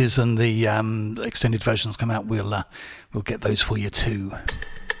remixes and the extended versions come out, we'll get those for you too.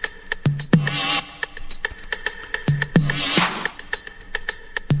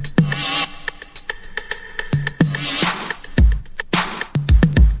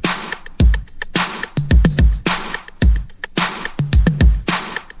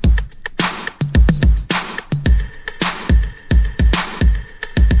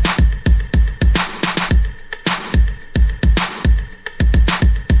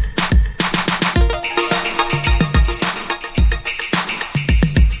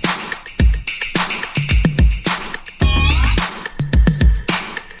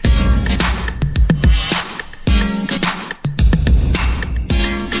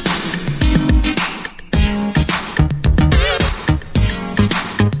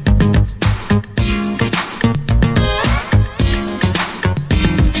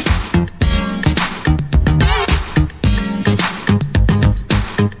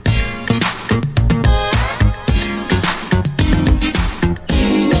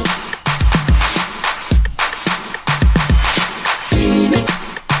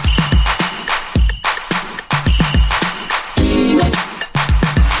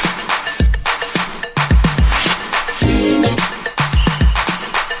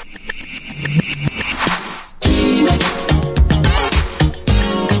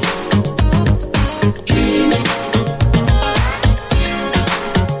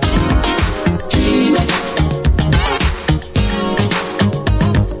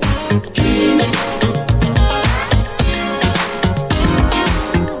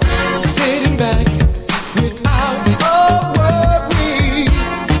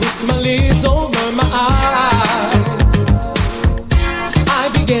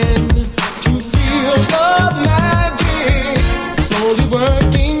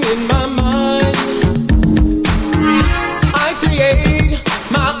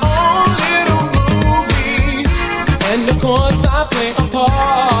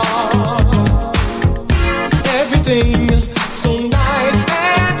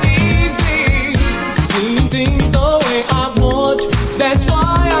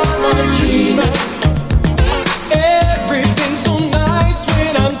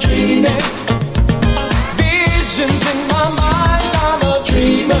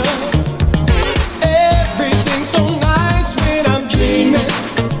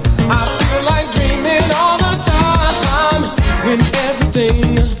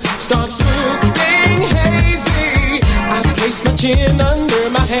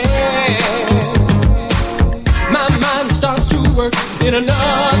 in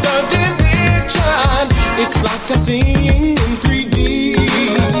another dimension. It's like I'm seeing in 3D.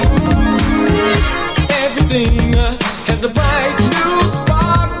 Everything has a bright new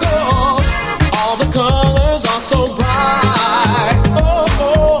sparkle. All the colors are so bright.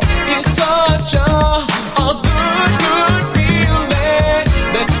 Oh, it's such a good feeling.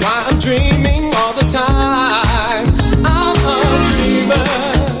 That's why I'm dreaming all the time. I'm a dreamer.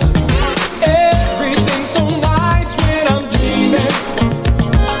 Everything's so nice when I'm dreaming.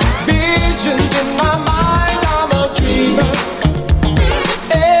 Visions in my mind. I'm a dreamer.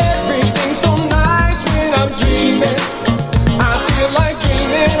 Everything's so nice when I'm dreaming. I feel like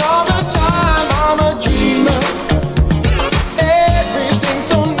dreaming all the time. I'm a dreamer. Everything's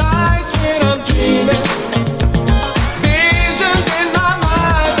so nice when I'm dreaming. Visions in my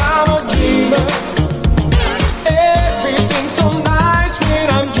mind. I'm a dreamer. Everything's so nice when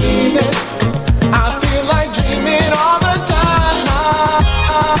I'm dreaming. I feel like dreaming all the time.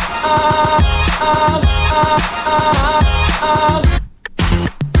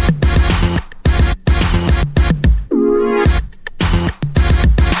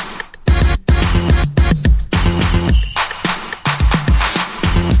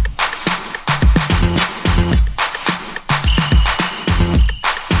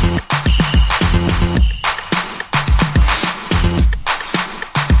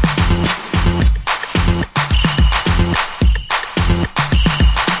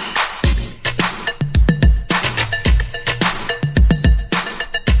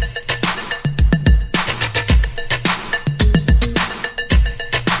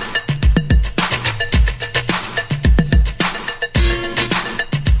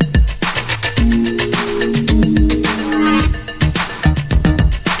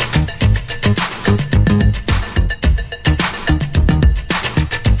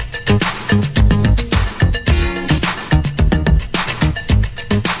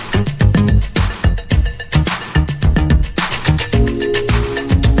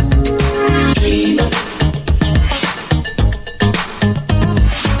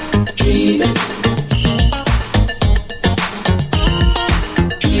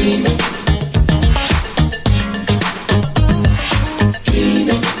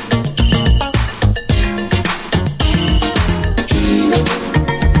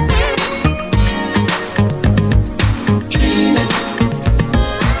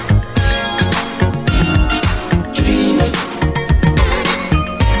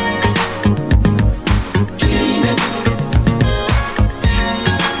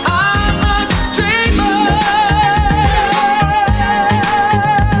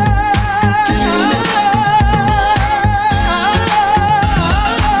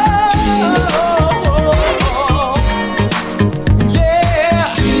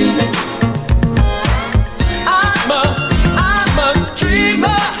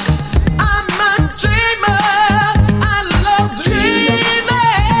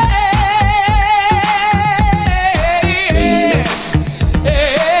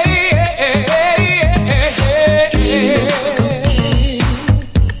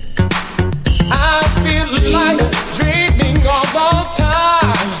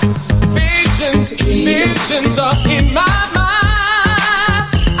 Visions are in my mind.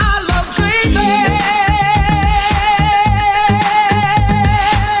 I love dreaming.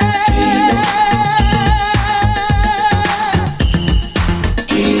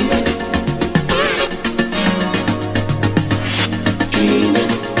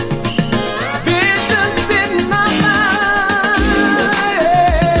 Visions in my mind.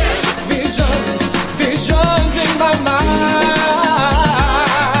 Visions in my mind.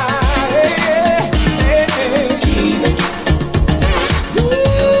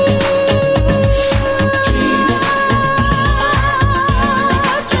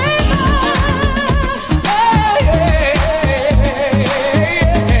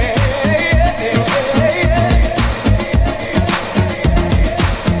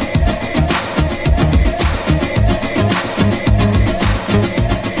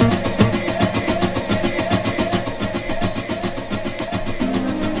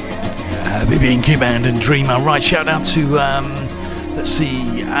 BB&Q Band and Dreamer. Right, shout out to let's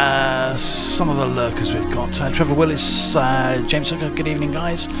see some of the lurkers we've got. Trevor Willis, James Hooker, good evening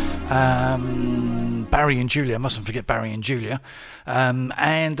guys. Barry and Julia, mustn't forget Barry and Julia.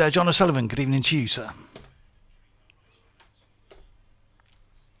 And John O'Sullivan, good evening to you, sir.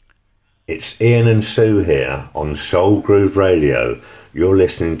 It's Ian and Sue here on Soul Groove Radio. You're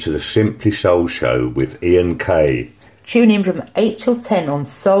listening to the Simply Soul Show with Ian Kay. Tune in from 8 till 10 on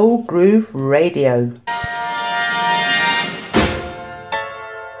Soul Groove Radio.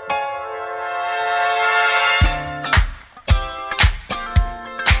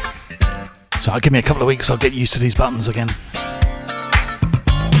 So give me a couple of weeks, I'll get used to these buttons again.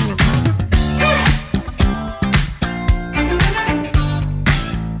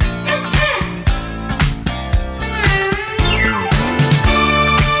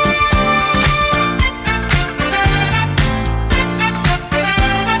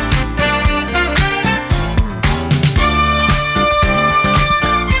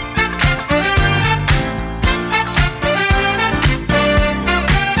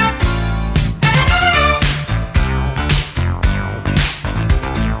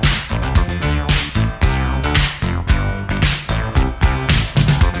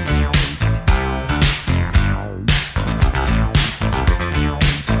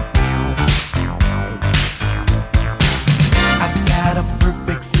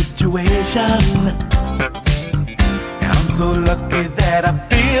 I'm so lucky that I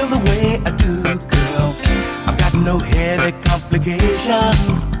feel the way I do, girl. I've got no headache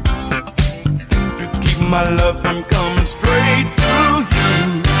complications to keep my love from coming straight to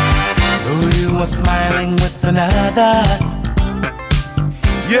you. Though you are smiling with another,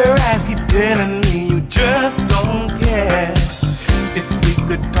 your eyes keep telling me you just don't care. If we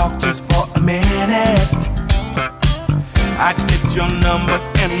could talk just for a minute, I'd get your number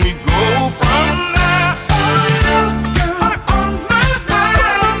and we'd go from there. Oh, you are on my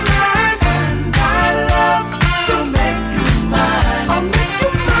mind, and I love to make you mine. I'll make you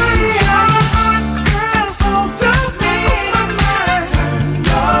mine. Your heart, girl, soul to me. Turn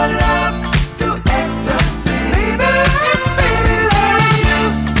your love to ecstasy. Baby, you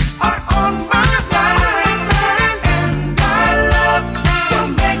are on my mind, and I love to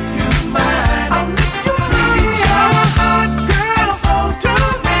make you mine. I'll make you mine. Your heart, girl, soul to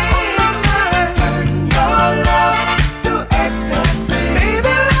me. Turn your love to ecstasy.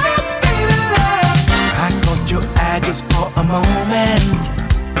 Baby, love. I caught your eye just for a moment,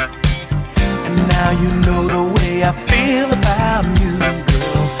 and now you know the way I feel about you,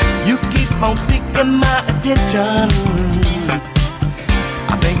 girl. You keep on seeking my attention.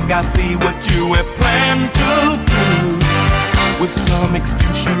 I think I see what you have planned to do. With some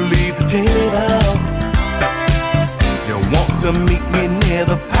excuse you leave the table. You want to meet me near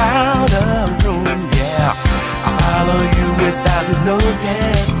the powder room, yeah. I follow you without his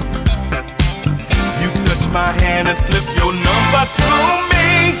notice. You touch my hand and slip your number to me.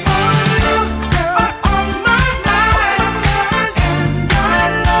 Oh, you are on my mind, and I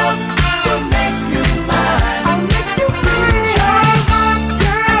love to make you mine. I'll make you mine. Your heart,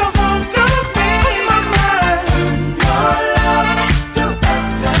 girl, soul to me. Turn your love to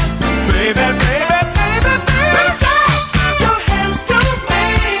ecstasy. Baby, baby, baby, baby. Your hands to me.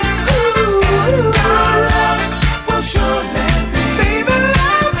 Ooh, and our love will surely be. Baby,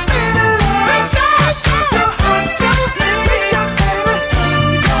 love, baby, love. Your heart to me. Turn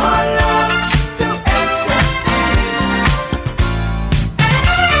your love to ecstasy.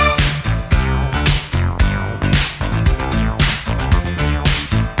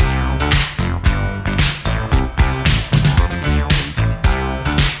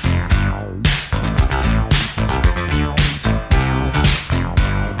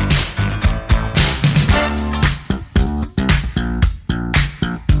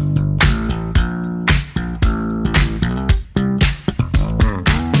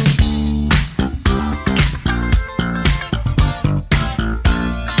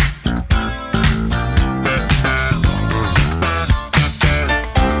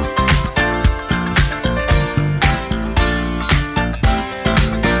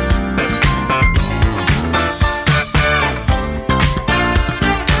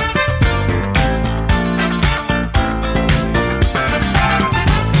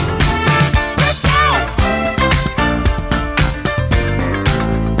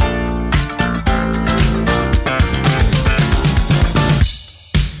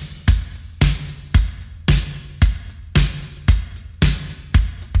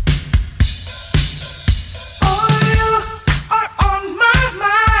 Oh, you are on my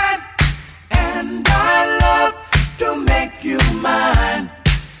mind, and I love to make you mine.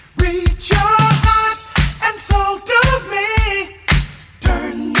 Reach your heart and soul to me.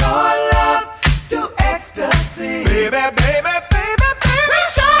 Turn your love to ecstasy. Baby, baby, baby, baby.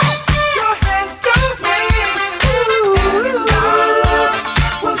 Your hands to me. Ooh, and our love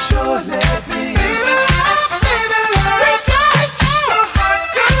will surely be. Baby, baby, reach your heart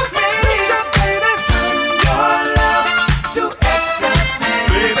to me. Turn your love to ecstasy.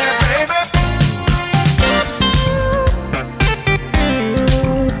 Baby, baby.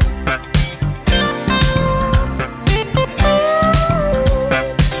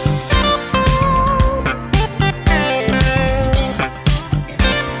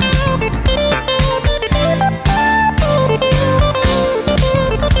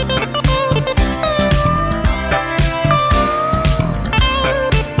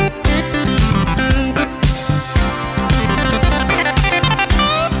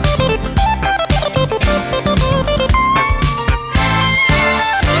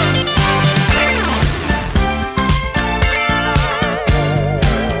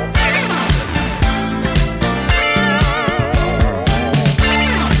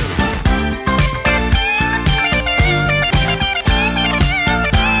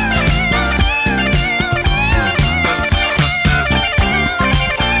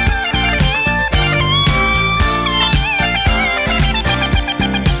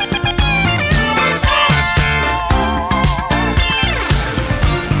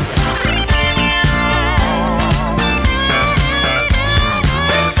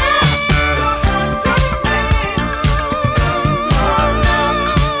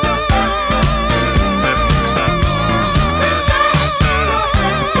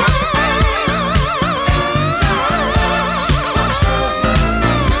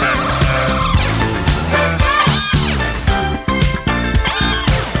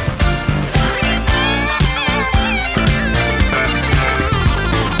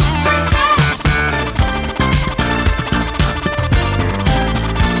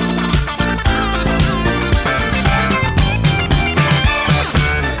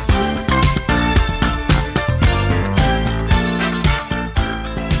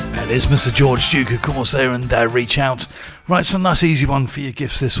 it is Mr. George Duke, of course, there, and Reach Out. Right, some nice easy one for your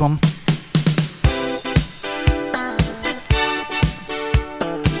gifts, this one.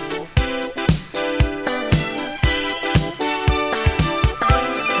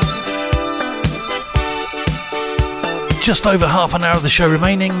 Just over half an hour of the show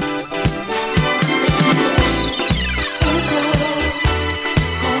remaining.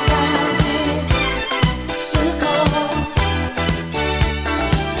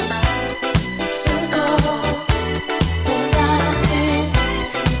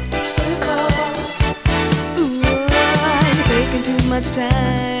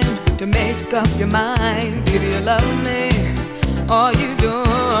 Time to make up your mind. Either you love me or you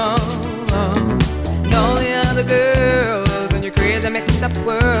don't. And all the other girls and your crazy mixed up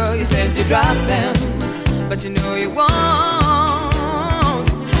world, you said you dropped them, but you know you won't.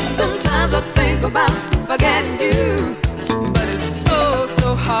 Sometimes I think about forgetting you, but it's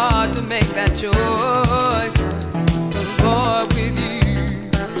so hard to make that choice. Boy, with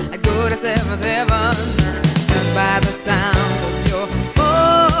you I go to seventh heaven just by the sound of your voice.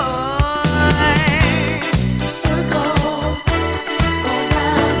 Circles go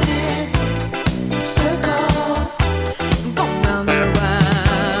round in circles, go round and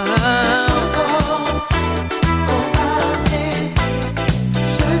around. Circles go round in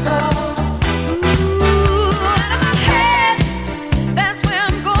circles. Ooh, out of my head, that's where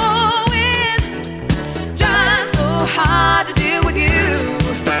I'm going. Trying so hard to deal with you.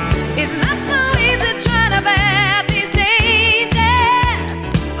 It's not so easy trying to bear these changes.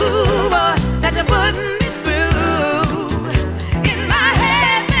 Ooh, boy, that you're putting me through. In my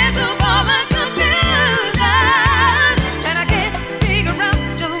head, there's a ball of confusion, and I can't figure out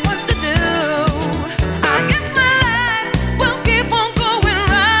just what to do. I guess my life will keep on going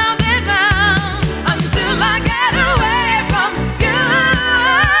round and round until I get away from you.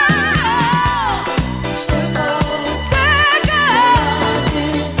 Circles, circles,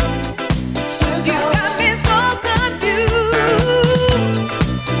 you got me so confused.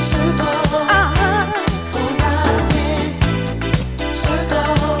 Circles, around in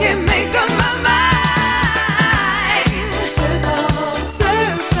circles, can't make up my mind. Circles,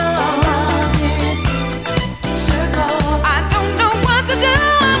 circles, in circles, I don't know what to do.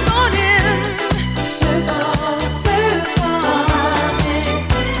 I'm going in circles, circles, in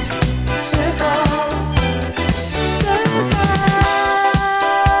circles,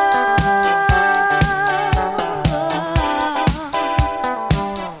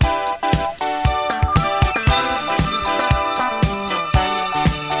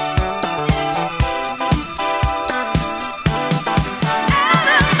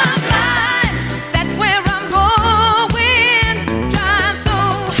 that's where I'm going. Trying so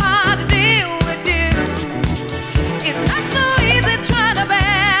hard to deal with you. It's not so easy trying to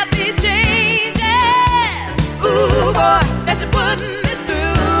bear these changes. Ooh, boy, that you're putting me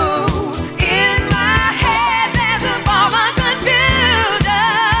through. In my head, there's a ball of confusion,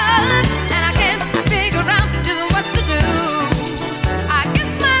 and I can't figure out just what to do. I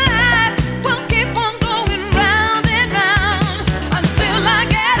guess my life will keep on going round and round until I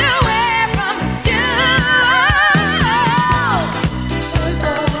get away from you.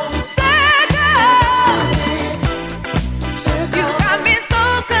 Circles, circles, you got me so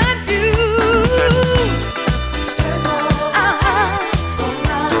confused. Circles, go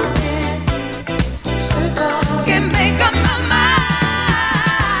round in circles, can't make up my mind.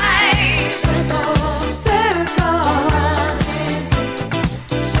 Circles, circles, in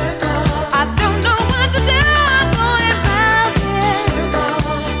circles, I don't know what to do. I'm going round in circles,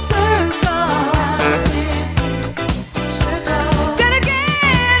 circles, in circles, gotta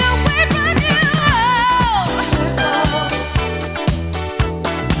get away from you. Circles,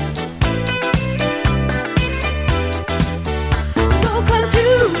 so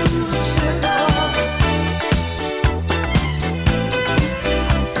confused. Circles,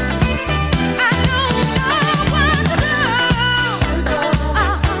 I don't know what to do. Circles,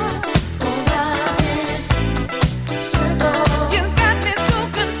 go round in circles, you got me so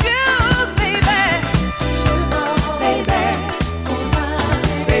confused, baby. Circles, baby, go round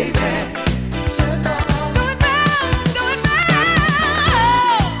in baby. Circles, going round, going round.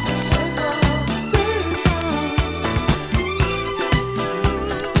 Circles, circles.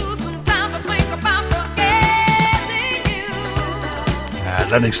 Sometimes I think about forgetting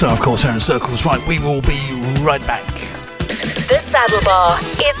you. Lennox Starr, of course, here in Circles. Right, we will be right back. The Saddle Bar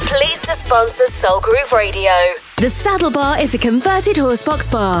is pleased to sponsor Soul Groove Radio. The Saddle Bar is a converted horsebox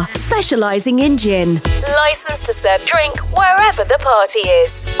bar, specialising in gin. Licensed to serve drink wherever the party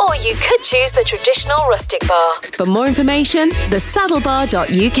is. Or you could choose the traditional rustic bar. For more information,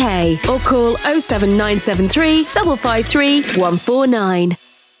 thesaddlebar.uk or call 07973 553 149.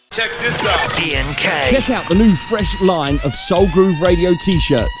 Check this out. Ian K. Check out the new fresh line of Soul Groove Radio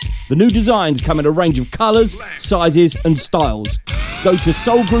t-shirts. The new designs come in a range of colours, sizes and styles. Go to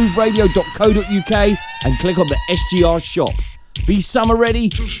soulgrooveradio.co.uk and click on the SGR shop. Be summer ready,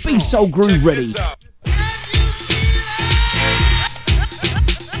 be Soul Groove ready.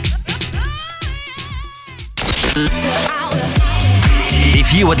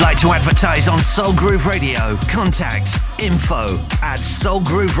 If you would like to advertise on Soul Groove Radio, contact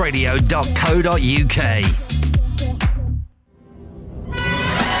info@soulgrooveradio.co.uk.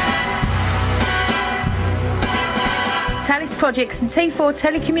 Talis Projects and T4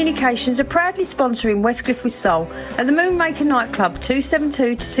 Telecommunications are proudly sponsoring Westcliff with Soul at the Moonmaker Nightclub,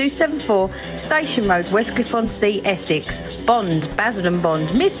 272 to 274 Station Road, Westcliff-on-Sea, Essex. Bond, Basildon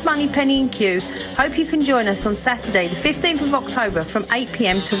Bond, Miss Money, Penny and Q. Hope you can join us on Saturday the 15th of October from 8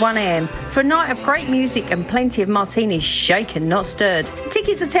 p.m. to 1 a.m. for a night of great music and plenty of martinis shaken, not stirred.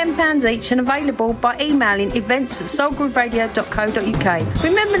 Tickets are £10 each and available by emailing events@soulgrooveradio.co.uk.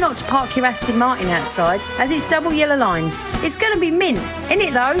 Remember not to park your Aston Martin outside as it's double yellow lines. It's going to be mint, isn't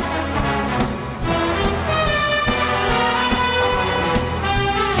it though?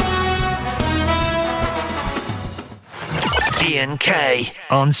 Ian K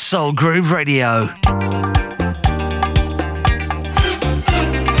on Soul Groove Radio.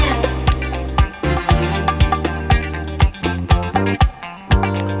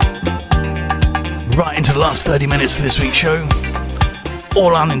 Right into the last 30 minutes of this week's show.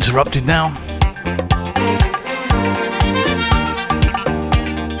 All uninterrupted now.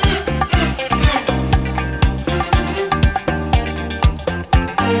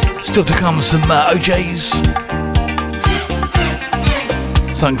 Still to come some OJs.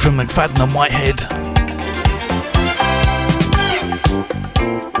 Something from McFadden and Whitehead.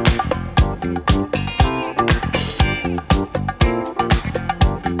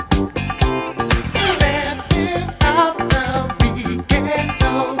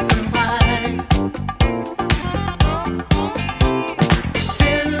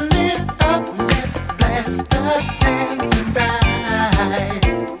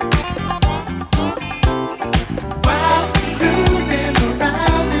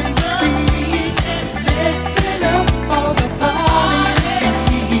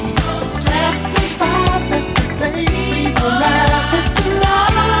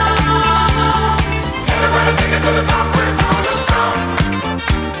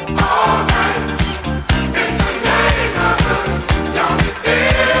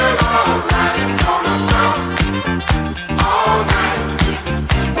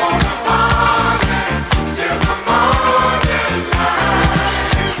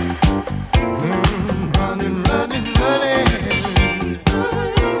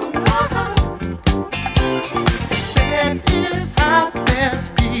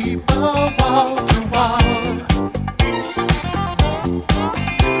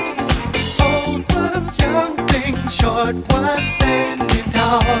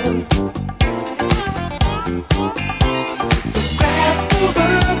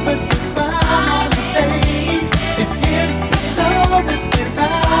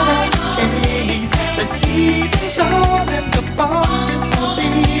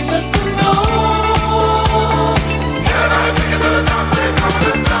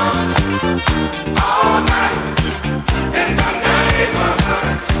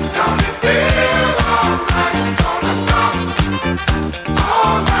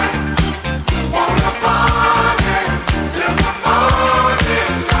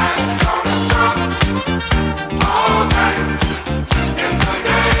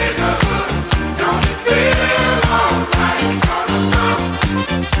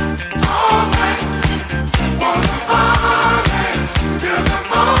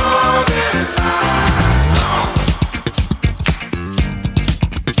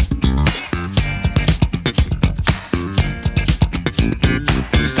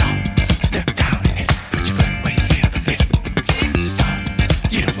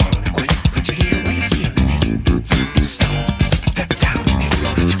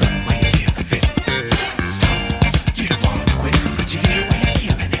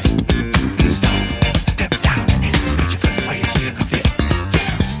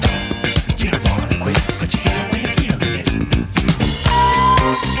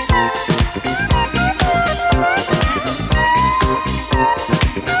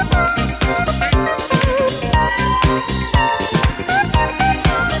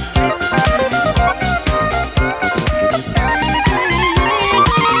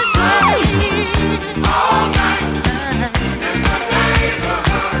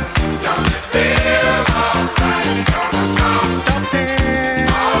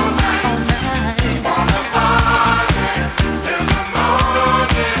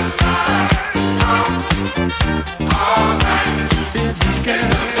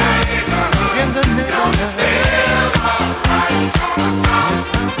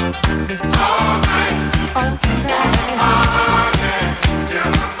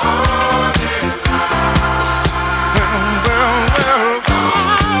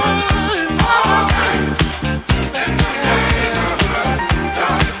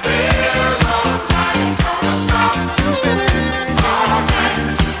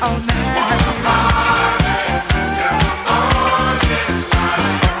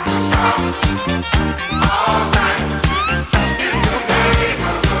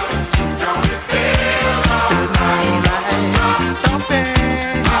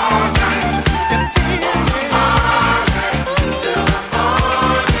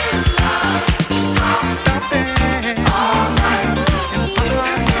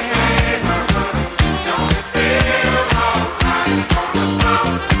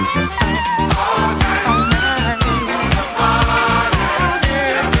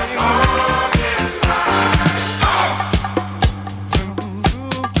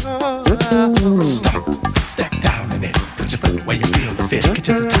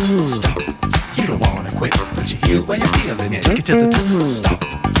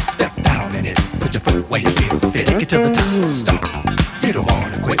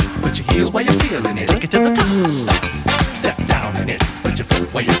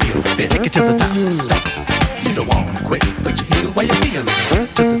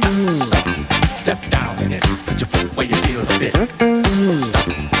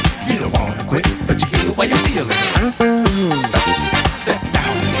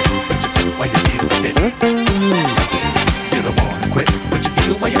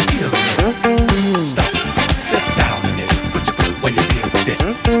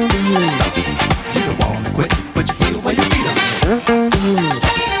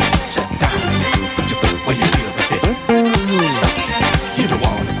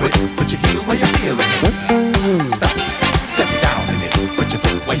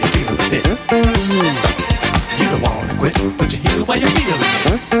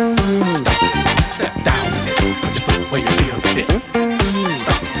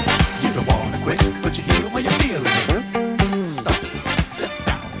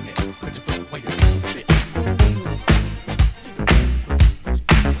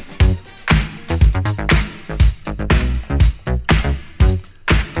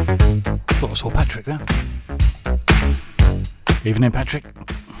 Evening, Patrick.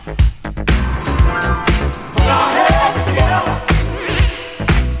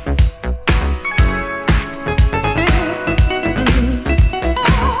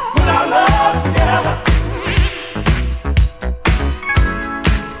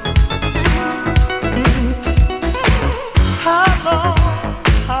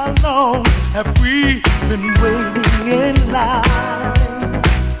 How long have we been waiting in line?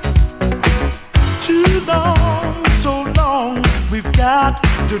 Too long, so long. We've got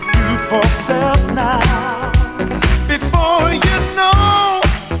to do for self now. Before you know,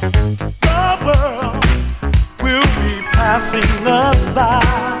 the world will be passing us by.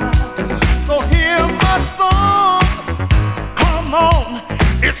 So hear my song, come on,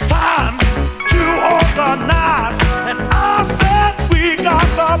 it's time to organize. And I said we got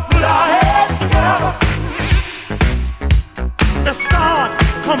to put our heads together. Let's start,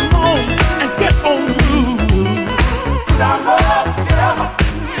 come on, and get on the move. Put our love together.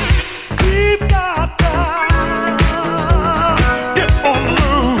 We've got to get on the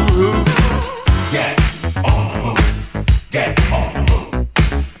move. Get on the move. Get on the move.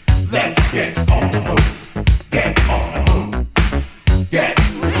 Let's get on the move. Get on the move. Get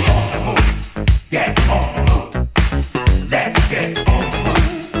on the move. Get on the move. Let's get on the move.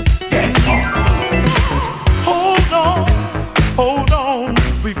 Get on the move. Hold on.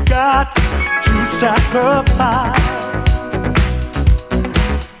 We've got to sacrifice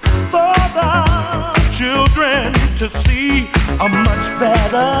for the children to see a much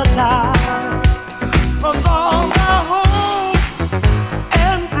better life. 'Cause all the hopes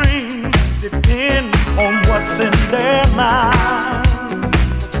and dreams depend on what's in their minds.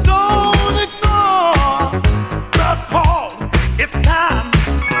 Don't ignore the call. It's time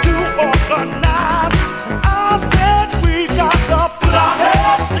to organize. I said we got to put our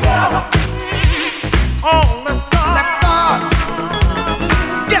heads together. Oh, let's start.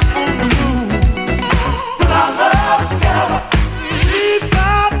 Get on the move. Put our love together. We've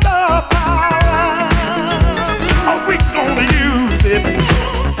got the power. Are we gonna use it?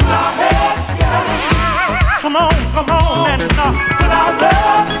 Put our heads together. Come on, and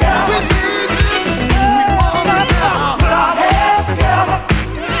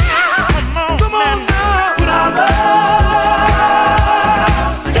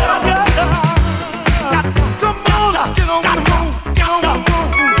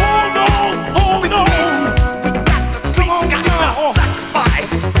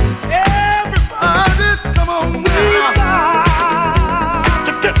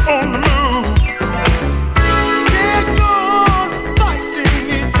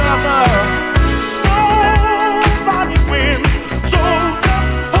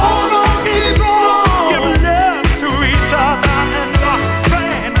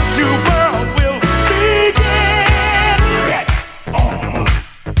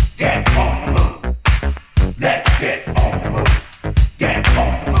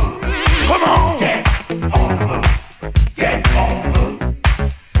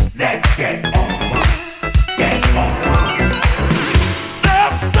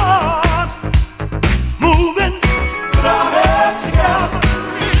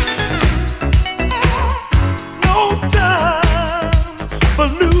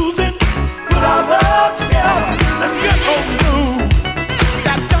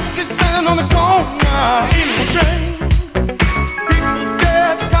on the corner, ain't no shame. People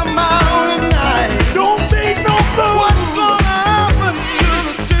scared to come out at night. Don't be no fool. What's gonna happen to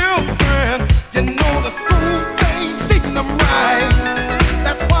the children? You know the school ain't teaching them right.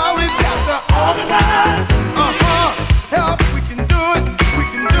 That's why we've got to organize. Help, we can do it. We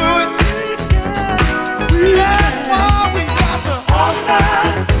can do it. That's why we got to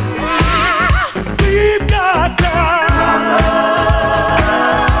organize. We've got to.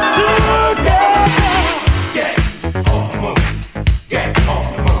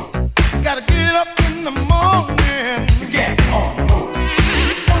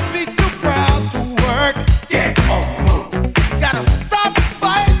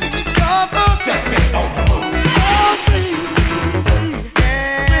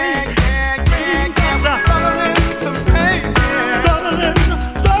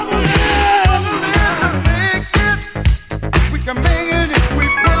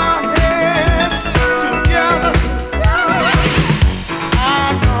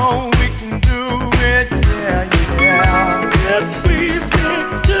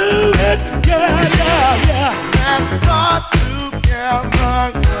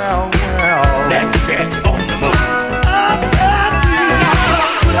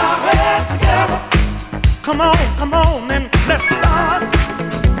 Come on, and let's start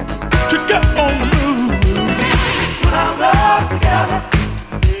to get on the move. Put our love together.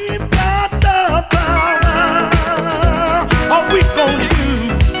 We've got the power. All we gonna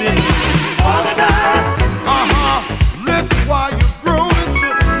use it. Organize. Listen while you're growing to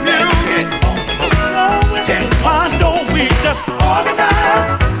music. Why don't we just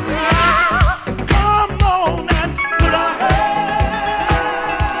organize? Come on and put our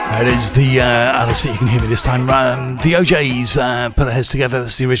It is the, let's see if you can hear me this time, the OJs put their heads together.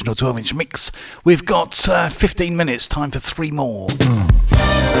 That's the original 12-inch mix. We've got 15 minutes, time for 3 more.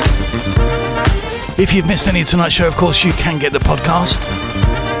 If you've missed any of tonight's show, of course, you can get the podcast.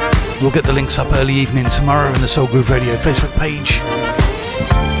 We'll get the links up early evening tomorrow on the Soul Groove Radio Facebook page.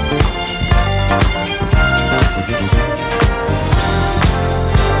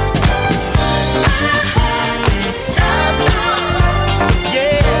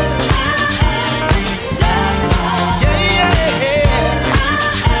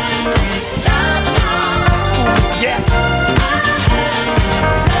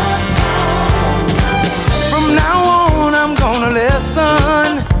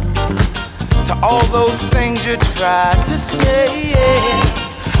 Listen to all those things you tried to say,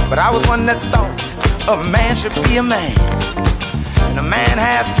 but I was one that thought a man should be a man, and a man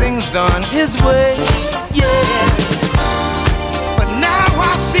has things done his way, yeah. But now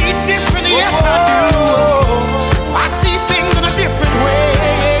I see different, yes I do. I see things in a different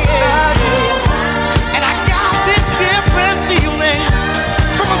way, and I got this different feeling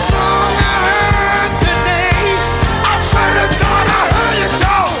from a song I heard today. I swear to God I heard it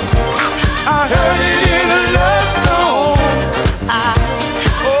so. I heard it in a love song. I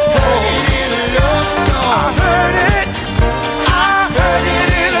heard it in a love song. I heard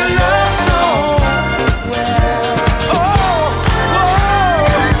it in a love song.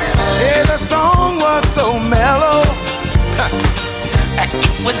 Yeah, the song was so mellow. It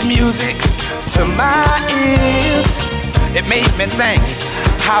was music to my ears. It made me think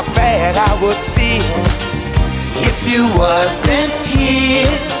how bad I would feel if you wasn't here.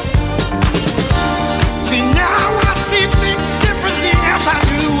 See, now I see things differently, yes I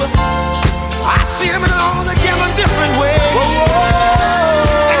do. I see them all together different ways.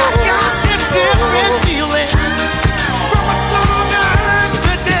 And I got this different feeling from a song I heard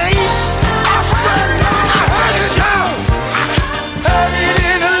today. I swear to God I heard it, Joe. I heard it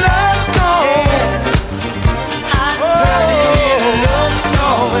in a love song. Yeah. I heard it in a love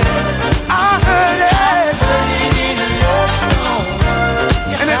song. I heard it in a love song.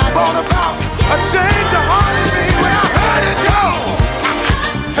 Yes, and it brought about a change of heart in me when I heard it, Joe. I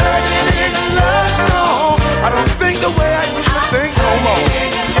heard it in a love song. I don't think the way I used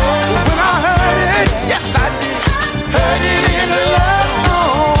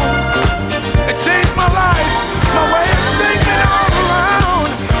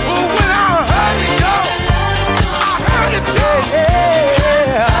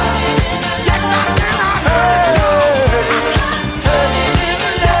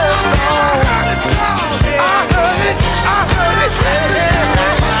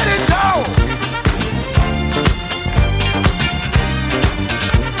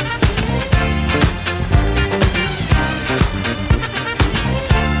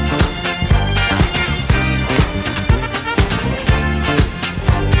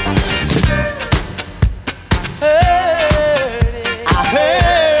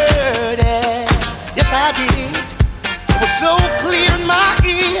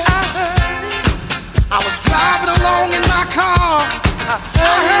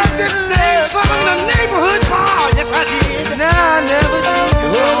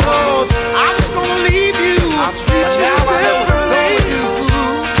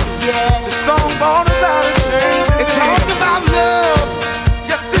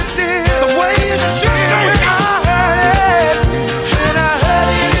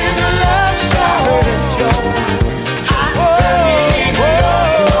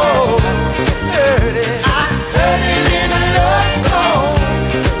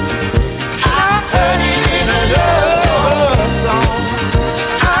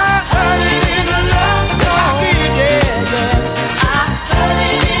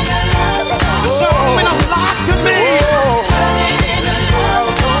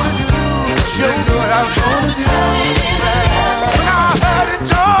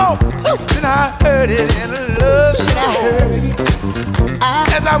song, then I heard it in a love song.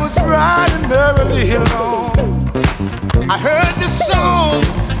 As I was riding merrily along, I heard this song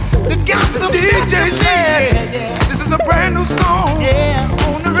that got the DJ saying, this is a brand new song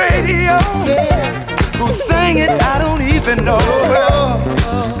on the radio. Who sang it, I don't even know.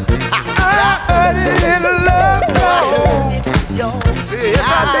 I heard it in a love song. Yes,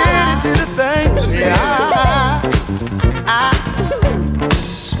 I did, it did a thing to me. I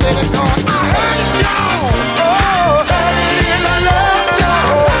swear to God, I heard it, John. Oh, heard it in a love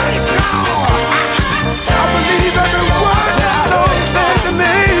song. I believe every word that song said to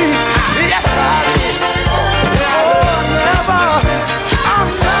me. Yes, I did. Oh, I'll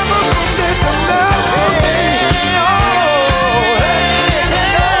never forget the melody. Oh, hey,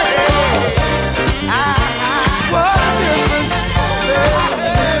 what a difference.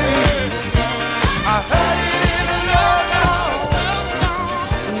 I heard it in a love song.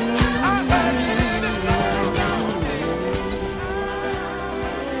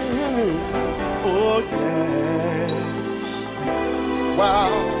 Oh, yes.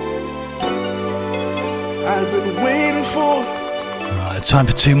 Wow. I've been waiting for Right, time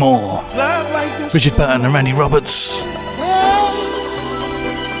for two more. love like this. Richard Burton and Randy Roberts.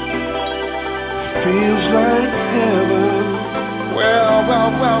 Feels like heaven. Well.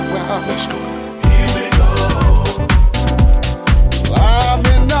 Let's go. Here we go. I'm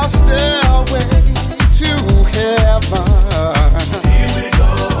in the stairway to heaven. Here we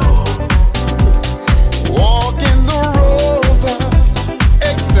go. Walking the roads of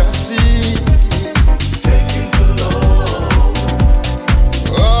ecstasy. Taking the load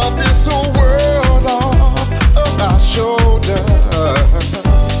of this whole world off of our shoulders.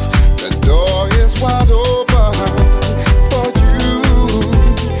 The door is wide open for you.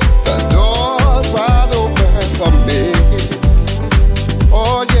 The door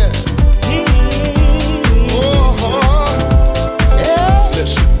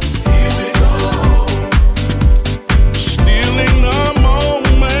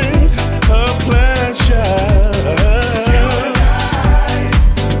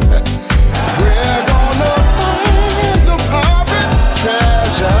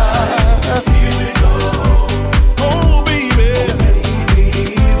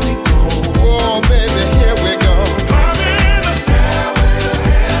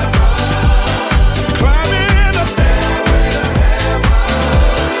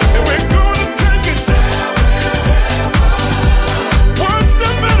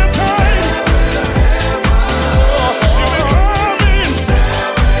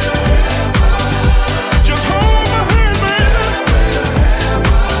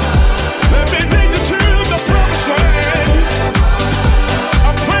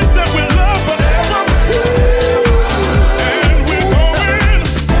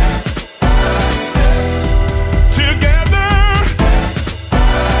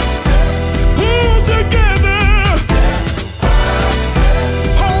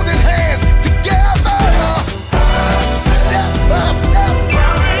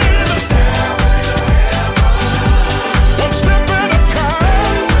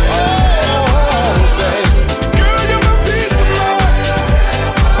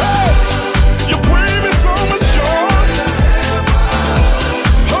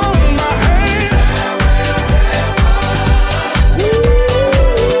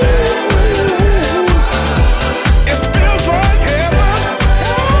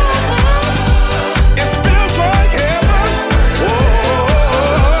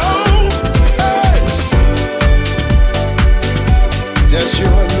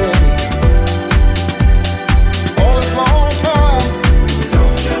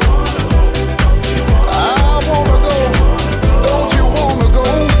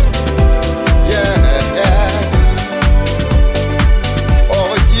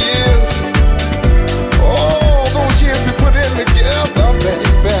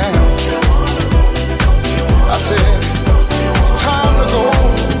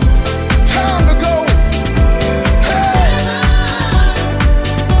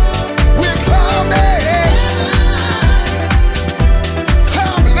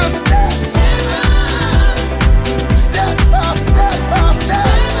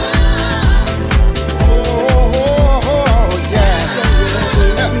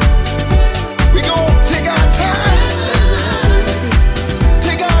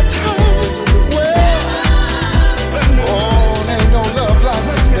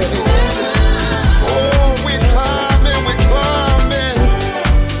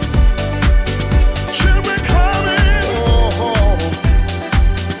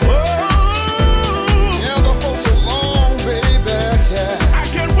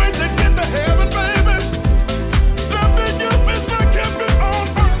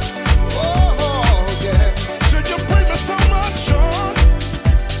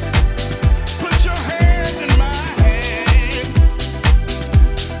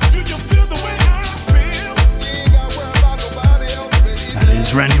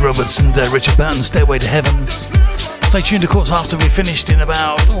was Randy Roberts and Richard Burton, Stairway to Heaven. Stay tuned, of course, after we've finished in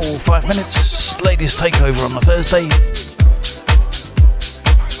about 5 minutes. Ladies Takeover on the Thursday.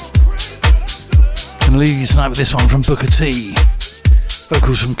 Gonna leave you tonight with this one from Booker T.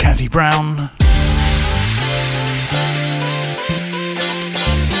 Vocals from Cathy Brown.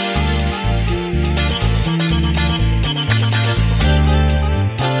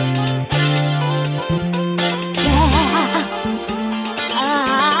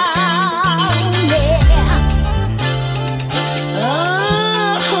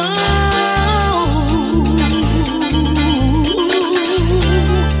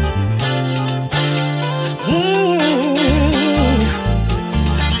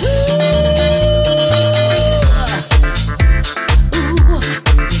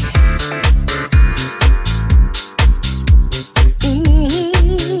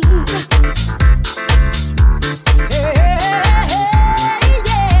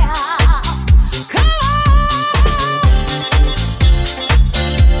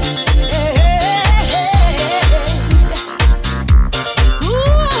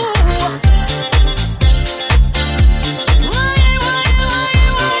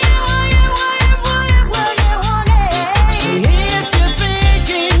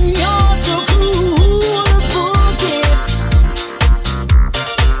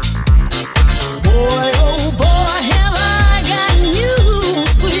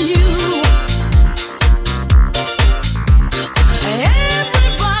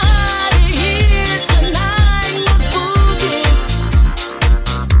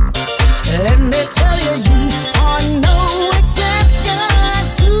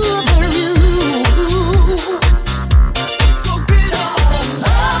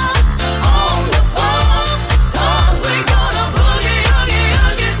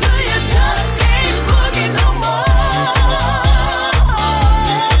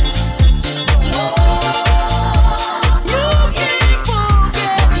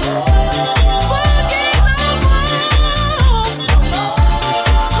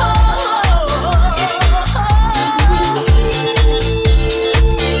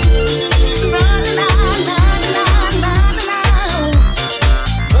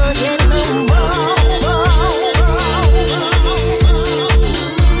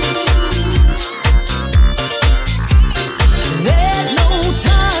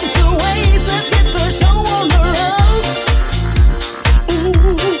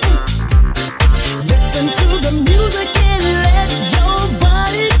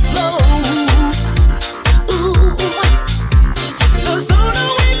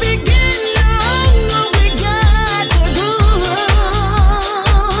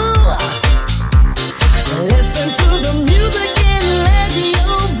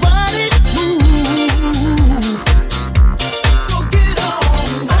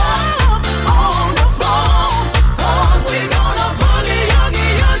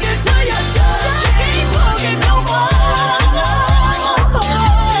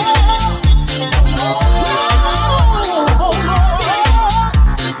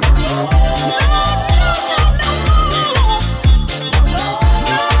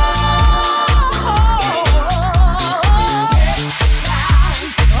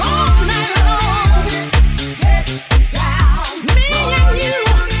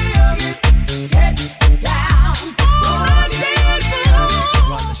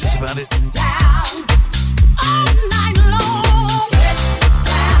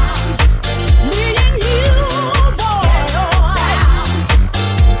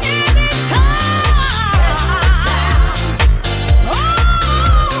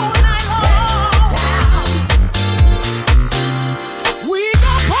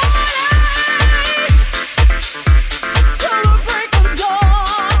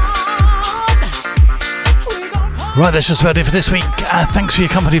 Right, that's just about it for this week. Thanks for your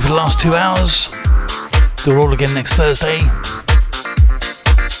company for the last 2 hours. Do it all again next Thursday.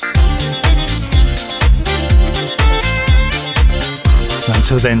 So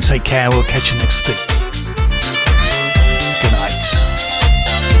until then, take care. We'll catch you next week. Good night.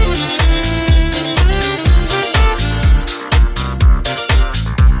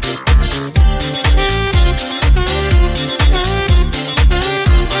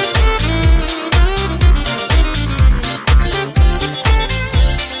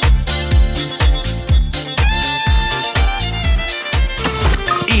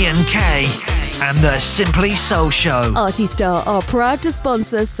 And the Simply Soul Show. Artie Starr are proud to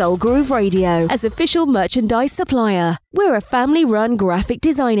sponsor Soul Groove Radio as official merchandise supplier. We're a family-run graphic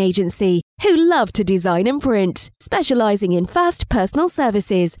design agency who love to design and print, specialising in fast personal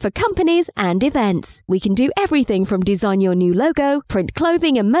services for companies and events. We can do everything from design your new logo, print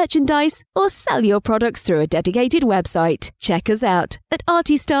clothing and merchandise, or sell your products through a dedicated website. Check us out at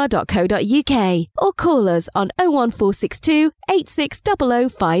artistar.co.uk or call us on 01462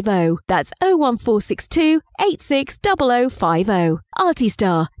 860050. That's 01462 860050.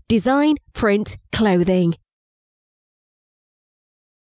 Artistar. Design, print, clothing.